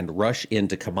inflation and rush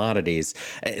into commodities,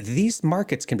 these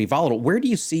markets can be volatile. Where do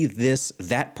you see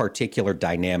that particular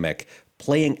dynamic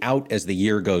playing out as the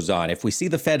year goes on? If we see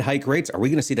the Fed hike rates, are we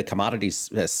going to see the commodities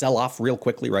sell off real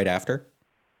quickly right after?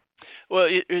 Well,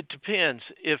 it depends.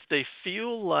 If they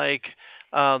feel like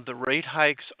the rate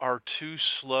hikes are too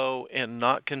slow and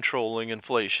not controlling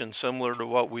inflation, similar to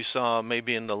what we saw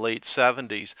maybe in the late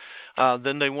 70s,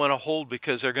 then they want to hold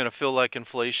because they're going to feel like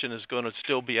inflation is going to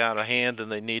still be out of hand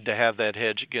and they need to have that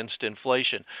hedge against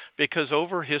inflation. Because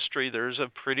over history, there's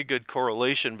a pretty good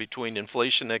correlation between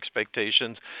inflation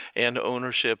expectations and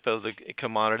ownership of the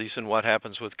commodities and what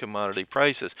happens with commodity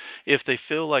prices. If they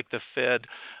feel like the Fed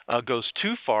goes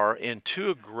too far and too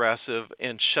aggressive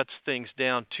and shuts things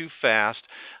down too fast,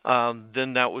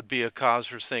 then that would be a cause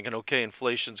for thinking, okay,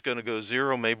 inflation's going to go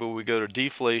zero, maybe we go to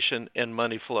deflation and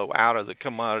money flow out of the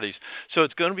commodities. So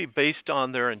it's going to be based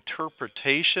on their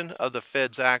interpretation of the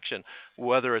Fed's action,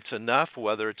 whether it's enough,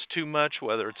 whether it's too much,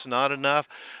 whether it's not enough,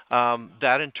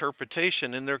 that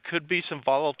interpretation. And there could be some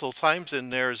volatile times in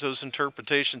there as those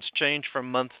interpretations change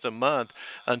from month to month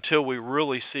until we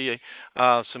really see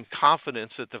some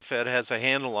confidence that the Fed has a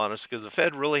handle on us, because the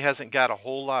Fed really hasn't got a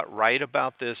whole lot right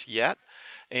about this yet.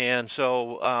 And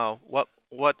so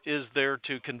what is there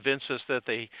to convince us that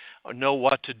they know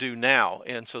what to do now?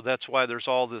 And so that's why there's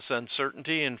all this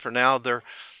uncertainty. And for now, they're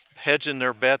hedging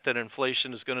their bet that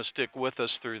inflation is going to stick with us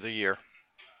through the year.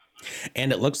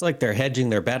 And it looks like they're hedging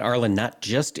their bet, Arlan, not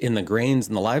just in the grains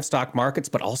and the livestock markets,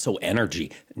 but also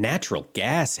energy. Natural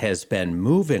gas has been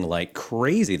moving like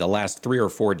crazy the last 3 or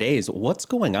 4 days. What's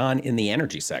going on in the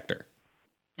energy sector?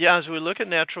 Yeah, as we look at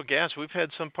natural gas, we've had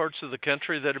some parts of the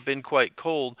country that have been quite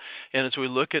cold. And as we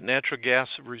look at natural gas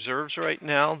reserves right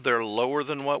now, they're lower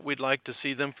than what we'd like to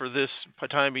see them for this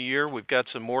time of year. We've got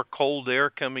some more cold air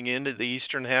coming into the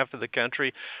eastern half of the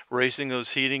country, raising those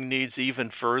heating needs even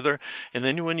further. And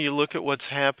then when you look at what's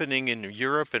happening in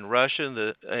Europe and Russia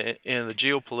and the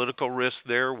geopolitical risk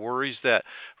there, worries that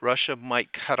Russia might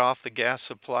cut off the gas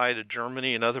supply to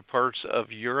Germany and other parts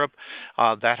of Europe,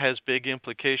 that has big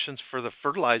implications for the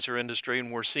fertilizer industry,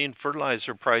 and we're seeing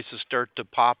fertilizer prices start to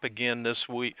pop again this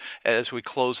week as we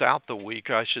close out the week,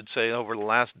 I should say, over the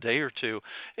last day or two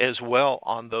as well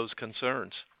on those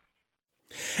concerns.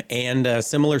 And a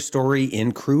similar story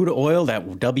in crude oil. That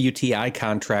WTI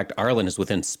contract, Arlan, is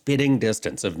within spitting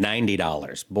distance of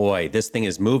 $90. Boy, this thing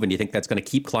is moving. Do you think that's going to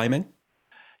keep climbing?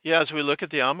 Yeah, as we look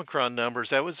at the Omicron numbers,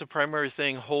 that was the primary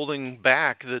thing holding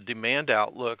back the demand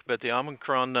outlook. But the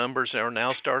Omicron numbers are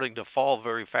now starting to fall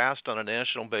very fast on a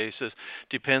national basis.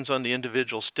 Depends on the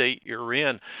individual state you're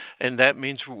in. And that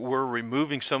means we're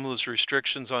removing some of those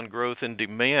restrictions on growth and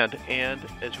demand. And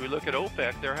as we look at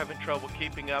OPEC, they're having trouble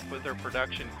keeping up with their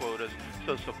production quotas.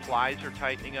 So supplies are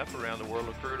tightening up around the world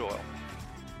of crude oil.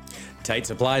 Tight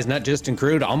supplies, not just in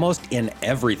crude, almost in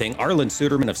everything. Arlan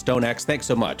Suderman of StoneX, thanks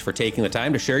so much for taking the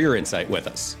time to share your insight with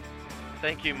us.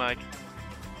 Thank you, Mike.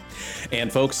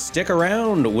 And folks, stick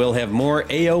around. We'll have more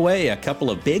AOA, a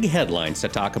couple of big headlines to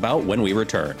talk about when we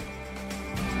return.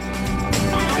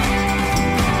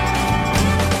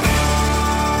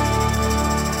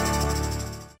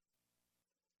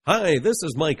 Hi, this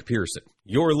is Mike Pearson.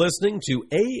 You're listening to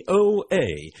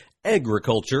AOA,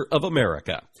 Agriculture of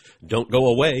America. Don't go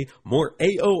away, more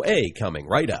AOA coming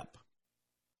right up.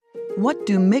 What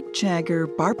do Mick Jagger,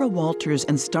 Barbara Walters,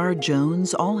 and Star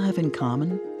Jones all have in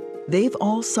common? They've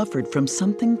all suffered from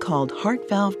something called heart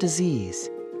valve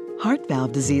disease. Heart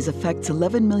valve disease affects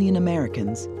 11 million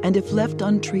Americans, and if left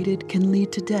untreated, can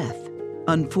lead to death.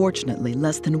 Unfortunately,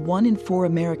 less than 1 in 4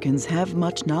 Americans have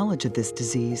much knowledge of this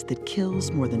disease that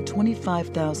kills more than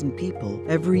 25,000 people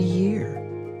every year.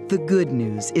 The good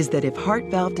news is that if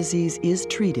heart valve disease is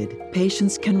treated,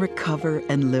 patients can recover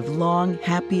and live long,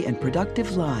 happy, and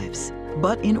productive lives.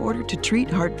 But in order to treat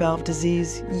heart valve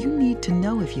disease, you need to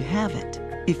know if you have it.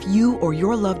 If you or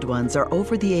your loved ones are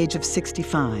over the age of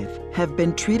 65, have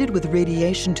been treated with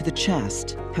radiation to the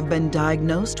chest, have been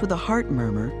diagnosed with a heart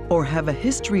murmur, or have a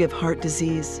history of heart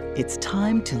disease, it's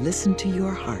time to listen to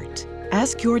your heart.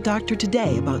 Ask your doctor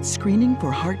today about screening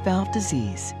for heart valve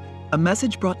disease. A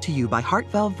message brought to you by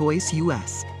Heart Valve Voice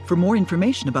US. For more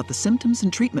information about the symptoms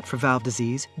and treatment for valve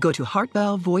disease, go to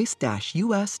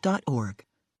heartvalvevoice-us.org.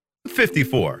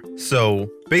 54. So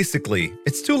basically,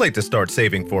 it's too late to start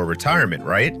saving for retirement,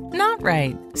 right? Not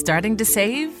right. Starting to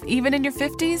save, even in your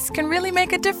 50s, can really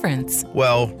make a difference.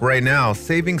 Well, right now,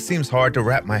 saving seems hard to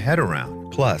wrap my head around.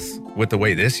 Plus, with the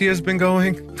way this year's been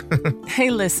going...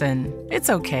 Hey, listen, it's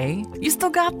okay. You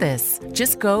still got this.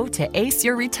 Just go to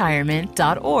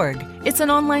aceyourretirement.org. It's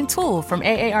an online tool from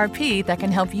AARP that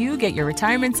can help you get your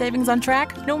retirement savings on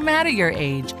track no matter your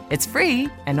age. It's free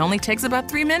and only takes about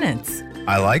 3 minutes.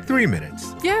 I like 3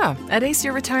 minutes. Yeah, at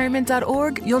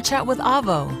aceyourretirement.org, you'll chat with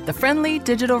Avo, the friendly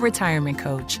digital retirement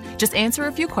coach. Just answer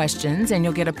a few questions and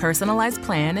you'll get a personalized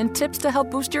plan and tips to help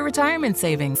boost your retirement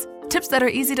savings. Tips that are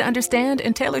easy to understand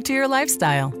and tailored to your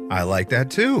lifestyle. I like that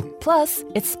too. Plus,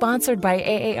 it's sponsored by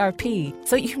AARP,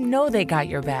 so you know they got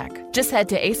your back. Just head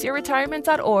to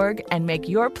aceyourretirement.org and make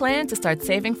your plan to start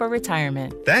saving for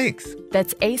retirement. Thanks.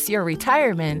 That's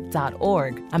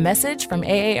aceyourretirement.org. A message from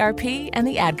AARP and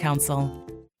the Ad Council.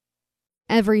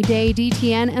 Every day,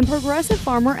 DTN and Progressive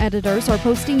Farmer editors are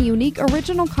posting unique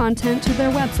original content to their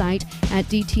website at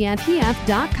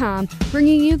dtnpf.com,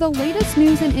 bringing you the latest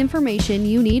news and information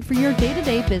you need for your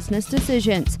day-to-day business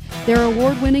decisions. Their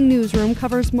award-winning newsroom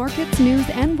covers markets, news,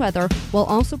 and weather, while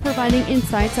also providing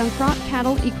insights on crop,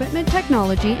 cattle, equipment,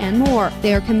 technology, and more.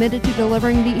 They are committed to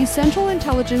delivering the essential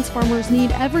intelligence farmers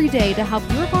need every day to help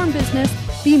your farm business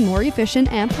be more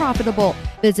efficient and profitable.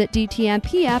 Visit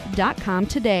dtnpf.com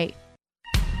today.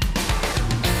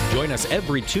 Join us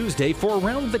every Tuesday for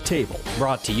Around the Table,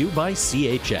 brought to you by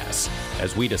CHS,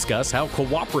 as we discuss how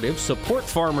cooperatives support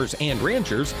farmers and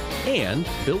ranchers and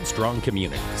build strong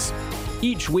communities.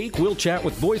 Each week, we'll chat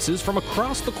with voices from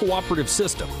across the cooperative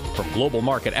system. From global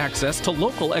market access to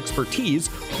local expertise,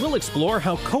 we'll explore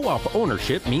how co-op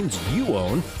ownership means you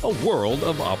own a world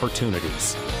of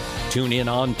opportunities. Tune in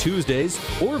on Tuesdays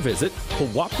or visit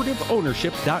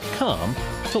cooperativeownership.com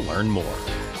to learn more.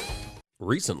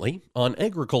 Recently, on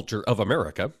Agriculture of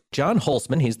America, John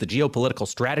Holzman, he's the geopolitical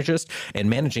strategist and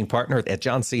managing partner at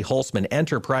John C. Holzman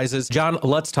Enterprises. John,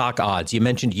 let's talk odds. You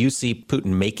mentioned you see Putin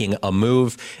making a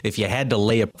move. If you had to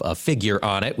lay a figure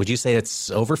on it, would you say it's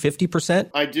over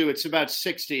 50%? I do. It's about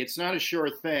 60. It's not a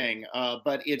sure thing,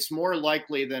 but it's more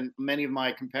likely than many of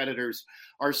my competitors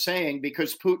are saying,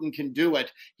 because Putin can do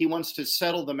it. He wants to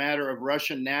settle the matter of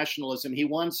Russian nationalism. He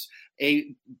wants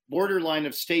a borderline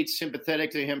of states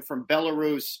sympathetic to him from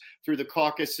Belarus through the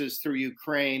Caucasus, through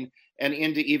Ukraine, and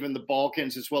into even the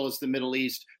Balkans, as well as the Middle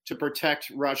East, to protect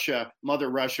Russia,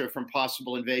 Mother Russia, from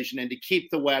possible invasion and to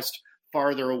keep the West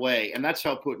farther away. And that's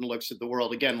how Putin looks at the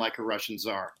world, again, like a Russian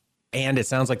czar. And it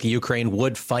sounds like the Ukraine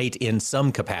would fight in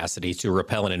some capacity to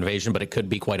repel an invasion, but it could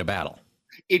be quite a battle.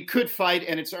 It could fight,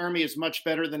 and its army is much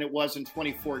better than it was in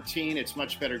 2014. It's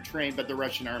much better trained, but the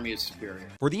Russian army is superior.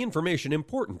 For the information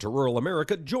important to rural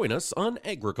America, join us on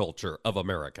Agriculture of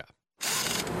America.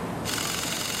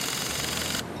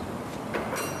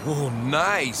 Oh,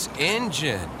 nice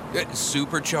engine.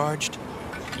 Supercharged?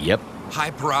 Yep.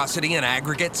 High porosity and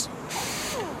aggregates?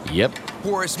 Yep.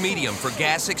 Porous medium for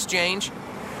gas exchange?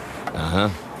 Uh-huh.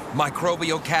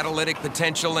 Microbial catalytic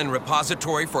potential and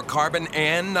repository for carbon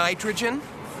and nitrogen?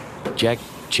 Check,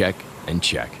 check, and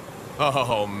check.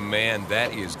 Oh, man,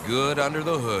 that is good under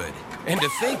the hood. And to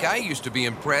think I used to be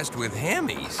impressed with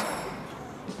Hemis.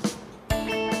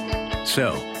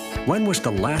 So, when was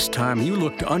the last time you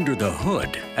looked under the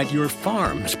hood at your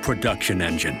farm's production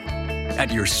engine?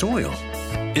 At your soil?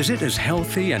 Is it as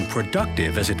healthy and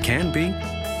productive as it can be?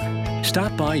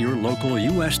 Stop by your local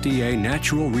USDA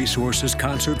Natural Resources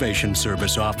Conservation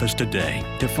Service office today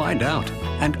to find out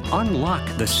and unlock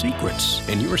the secrets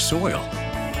in your soil.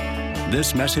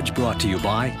 This message brought to you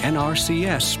by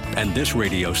NRCS and this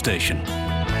radio station.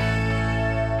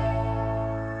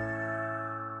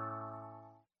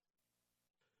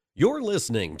 You're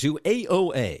listening to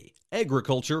AOA,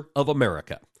 Agriculture of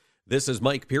America. This is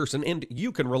Mike Pearson, and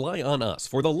you can rely on us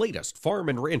for the latest farm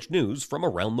and ranch news from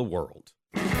around the world.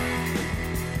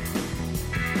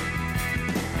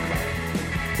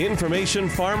 Information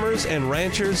farmers and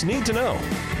ranchers need to know.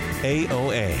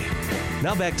 AOA.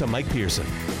 Now back to Mike Pearson.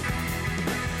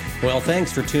 Well,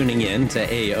 thanks for tuning in to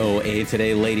AOA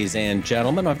today, ladies and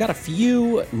gentlemen. I've got a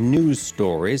few news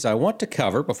stories I want to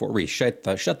cover before we shut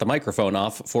the microphone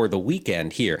off for the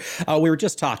weekend here. We were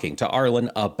just talking to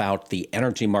Arlan about the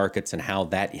energy markets and how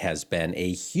that has been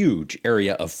a huge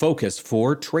area of focus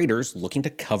for traders looking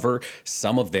to cover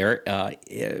some of their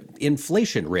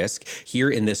inflation risk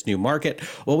here in this new market.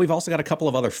 Well, we've also got a couple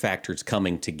of other factors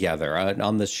coming together.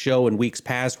 On this show in weeks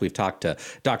past, we've talked to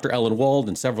Dr. Ellen Wald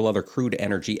and several other crude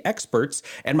energy experts.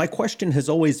 And my question has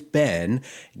always been,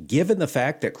 given the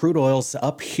fact that crude oil's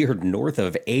up here north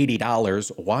of $80,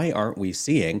 why aren't we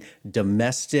seeing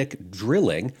domestic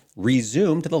drilling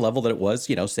resume to the level that it was,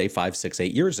 say 5, 6,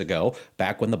 8 years ago,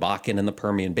 back when the Bakken and the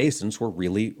Permian basins were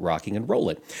really rocking and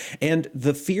rolling? And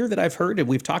the fear that I've heard and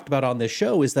we've talked about on this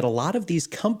show is that a lot of these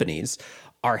companies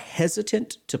are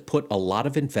hesitant to put a lot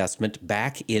of investment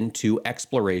back into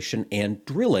exploration and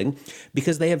drilling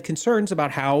because they have concerns about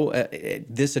how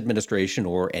this administration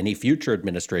or any future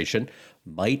administration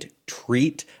might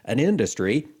treat an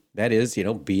industry that is,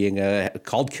 being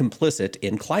called complicit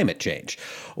in climate change.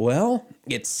 Well,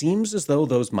 it seems as though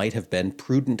those might have been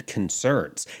prudent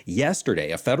concerns.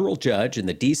 Yesterday, a federal judge in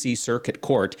the D.C. Circuit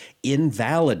Court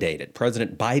invalidated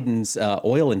President Biden's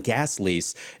oil and gas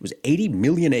lease. It was 80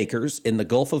 million acres in the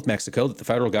Gulf of Mexico that the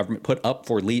federal government put up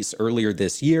for lease earlier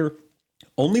this year.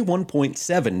 Only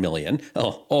 1.7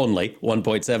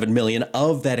 million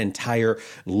of that entire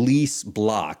lease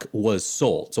block was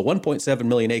sold. So 1.7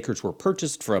 million acres were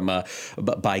purchased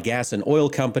by gas and oil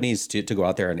companies to go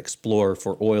out there and explore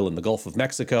for oil in the Gulf of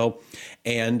Mexico.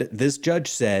 And this judge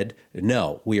said,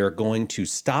 no, we are going to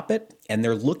stop it. And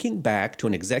they're looking back to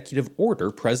an executive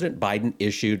order President Biden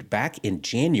issued back in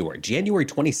January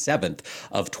 27th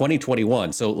of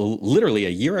 2021. So literally a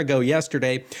year ago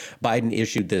yesterday, Biden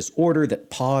issued this order that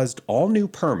paused all new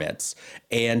permits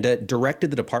and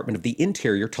directed the Department of the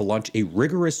Interior to launch a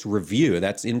rigorous review,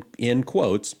 that's in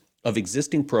quotes, of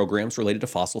existing programs related to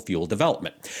fossil fuel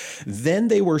development. Then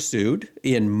they were sued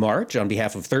in March on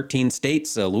behalf of 13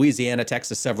 states. Louisiana,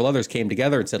 Texas, several others came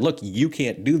together and said, look, you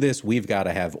can't do this. We've got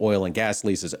to have oil and gas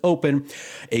leases open.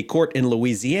 A court in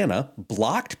Louisiana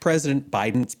blocked President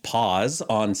Biden's pause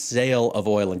on sale of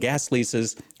oil and gas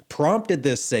leases, prompted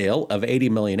this sale of 80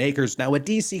 million acres. Now, a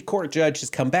D.C. court judge has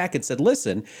come back and said,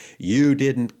 listen, you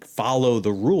didn't follow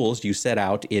the rules you set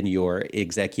out in your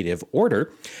executive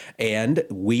order, and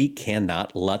we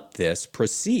cannot let this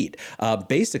proceed.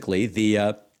 Basically,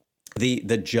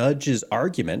 the judge's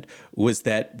argument was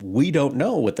that we don't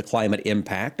know what the climate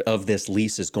impact of this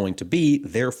lease is going to be.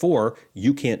 Therefore,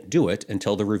 you can't do it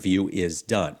until the review is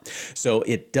done. So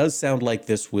it does sound like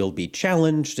this will be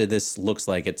challenged. This looks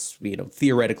like it's,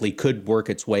 theoretically could work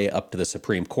its way up to the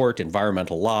Supreme Court.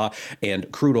 Environmental law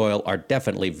and crude oil are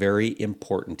definitely very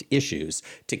important issues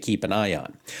to keep an eye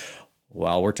on.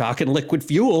 While we're talking liquid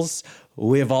fuels,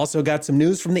 we have also got some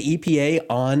news from the EPA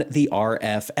on the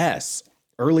RFS.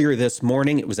 Earlier this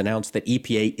morning, it was announced that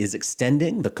EPA is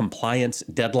extending the compliance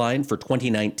deadline for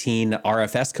 2019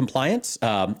 RFS compliance.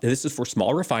 This is for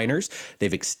small refiners.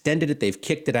 They've extended it. They've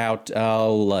kicked it out,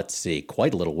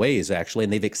 quite a little ways, actually.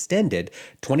 And they've extended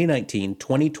 2019,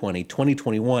 2020,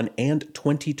 2021, and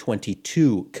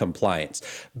 2022 compliance.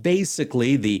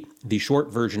 Basically, the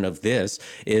short version of this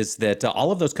is that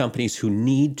all of those companies who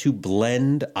need to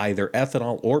blend either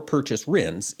ethanol or purchase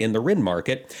RINs in the RIN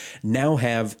market now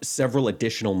have several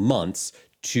additional months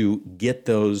to get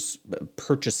those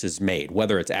purchases made,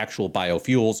 whether it's actual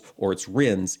biofuels or it's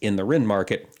RINs in the RIN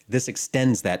market. This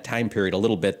extends that time period a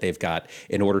little bit they've got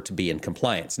in order to be in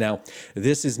compliance. Now,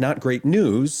 this is not great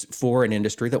news for an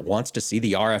industry that wants to see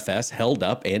the RFS held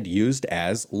up and used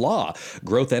as law.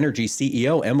 Growth Energy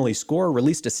CEO Emily Skor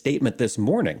released a statement this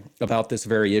morning about this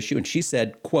very issue, and she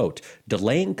said, quote,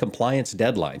 delaying compliance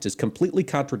deadlines is completely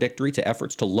contradictory to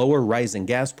efforts to lower rising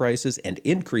gas prices and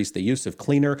increase the use of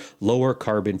cleaner, lower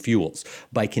carbon fuels.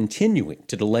 By continuing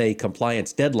to delay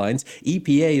compliance deadlines,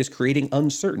 EPA is creating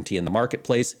uncertainty in the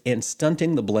marketplace and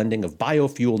stunting the blending of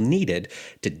biofuel needed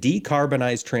to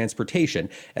decarbonize transportation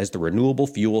as the renewable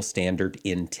fuel standard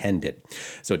intended.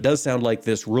 So it does sound like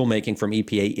this rulemaking from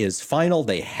EPA is final.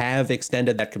 They have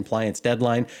extended that compliance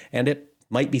deadline, and it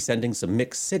might be sending some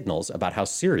mixed signals about how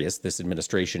serious this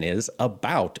administration is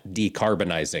about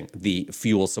decarbonizing the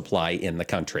fuel supply in the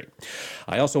country.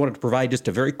 I also wanted to provide just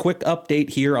a very quick update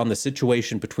here on the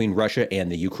situation between Russia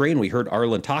and the Ukraine. We heard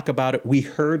Arlan talk about it. We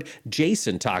heard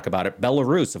Jason talk about it.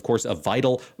 Belarus, of course, a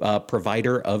vital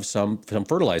provider of some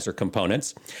fertilizer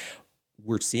components.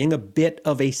 We're seeing a bit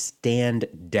of a stand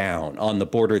down on the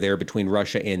border there between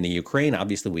Russia and the Ukraine.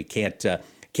 Obviously, we can't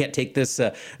take this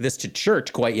to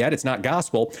church quite yet. It's not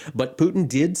gospel. But Putin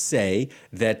did say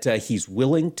that he's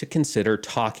willing to consider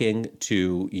talking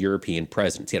to European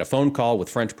presidents. He had a phone call with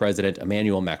French President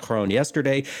Emmanuel Macron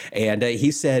yesterday, and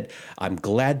he said, "I'm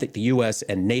glad that the U.S.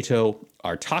 and NATO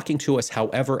are talking to us.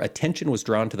 However, attention was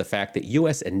drawn to the fact that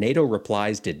U.S. and NATO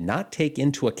replies did not take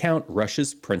into account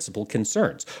Russia's principal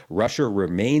concerns. Russia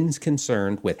remains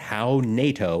concerned with how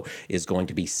NATO is going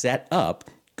to be set up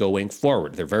going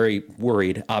forward. They're very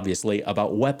worried, obviously,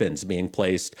 about weapons being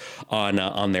placed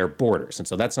on their borders. And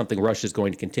so that's something Russia is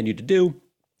going to continue to do.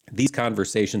 These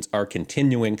conversations are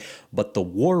continuing, but the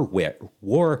war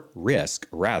risk,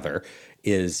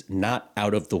 is not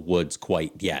out of the woods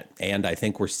quite yet. And I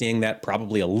think we're seeing that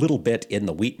probably a little bit in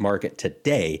the wheat market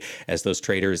today as those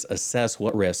traders assess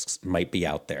what risks might be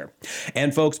out there.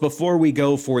 And folks, before we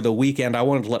go for the weekend, I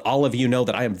wanted to let all of you know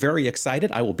that I am very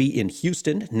excited. I will be in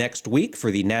Houston next week for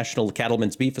the National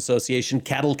Cattlemen's Beef Association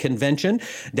Cattle Convention.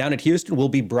 Down at Houston, we'll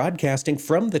be broadcasting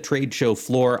from the trade show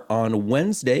floor on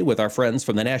Wednesday with our friends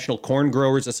from the National Corn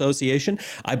Growers Association.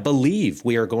 I believe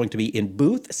we are going to be in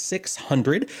booth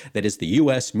 600. That is the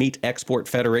U.S. Meat Export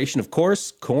Federation, of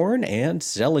course, corn and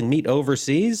selling meat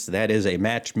overseas. That is a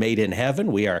match made in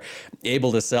heaven. We are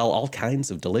able to sell all kinds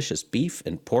of delicious beef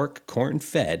and pork,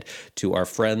 corn-fed, to our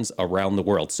friends around the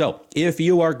world. So if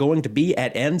you are going to be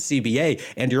at NCBA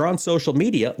and you're on social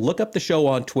media, look up the show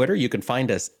on Twitter. You can find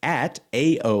us at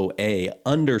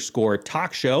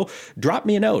AOA_talk show. Drop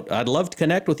me a note. I'd love to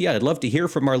connect with you. I'd love to hear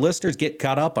from our listeners, get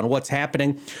caught up on what's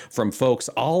happening from folks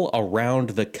all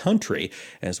around the country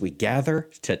as we gather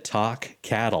to talk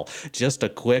cattle. Just a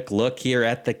quick look here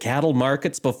at the cattle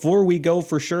markets before we go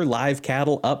for sure. Live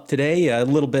cattle up today, a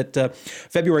little bit.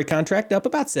 February contract up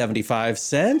about 75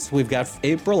 cents. We've got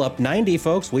April up 90,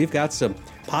 folks. We've got some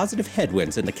positive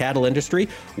headwinds in the cattle industry.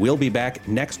 We'll be back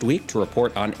next week to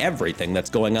report on everything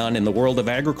that's going on in the world of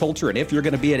agriculture. And if you're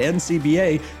going to be at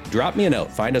NCBA, drop me a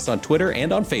note. Find us on Twitter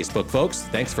and on Facebook, folks.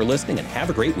 Thanks for listening and have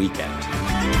a great weekend.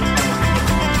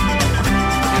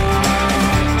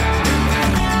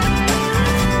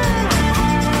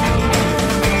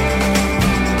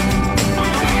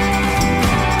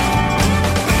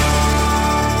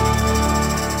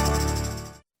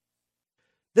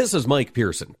 This is Mike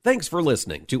Pearson. Thanks for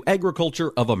listening to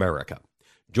Agriculture of America.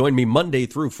 Join me Monday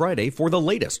through Friday for the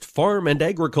latest farm and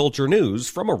agriculture news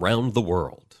from around the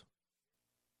world.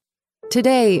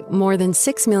 Today, more than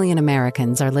 6 million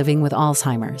Americans are living with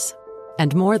Alzheimer's,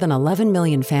 and more than 11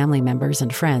 million family members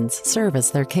and friends serve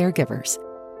as their caregivers.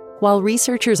 While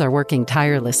researchers are working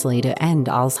tirelessly to end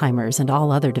Alzheimer's and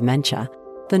all other dementia,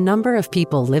 the number of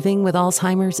people living with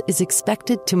Alzheimer's is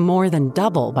expected to more than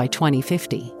double by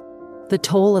 2050. The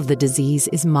toll of the disease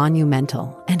is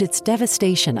monumental, and its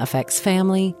devastation affects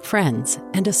family, friends,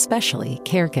 and especially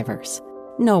caregivers.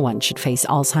 No one should face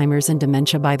Alzheimer's and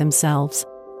dementia by themselves.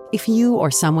 If you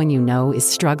or someone you know is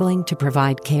struggling to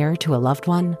provide care to a loved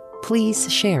one,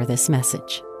 please share this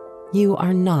message. You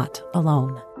are not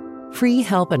alone. Free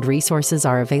help and resources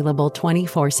are available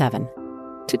 24/7.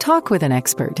 To talk with an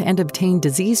expert and obtain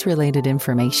disease-related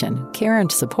information, care and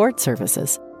support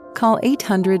services, call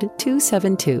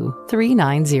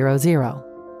 800-272-3900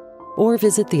 or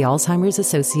visit the Alzheimer's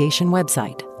Association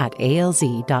website at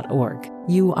alz.org.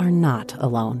 You are not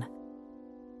alone.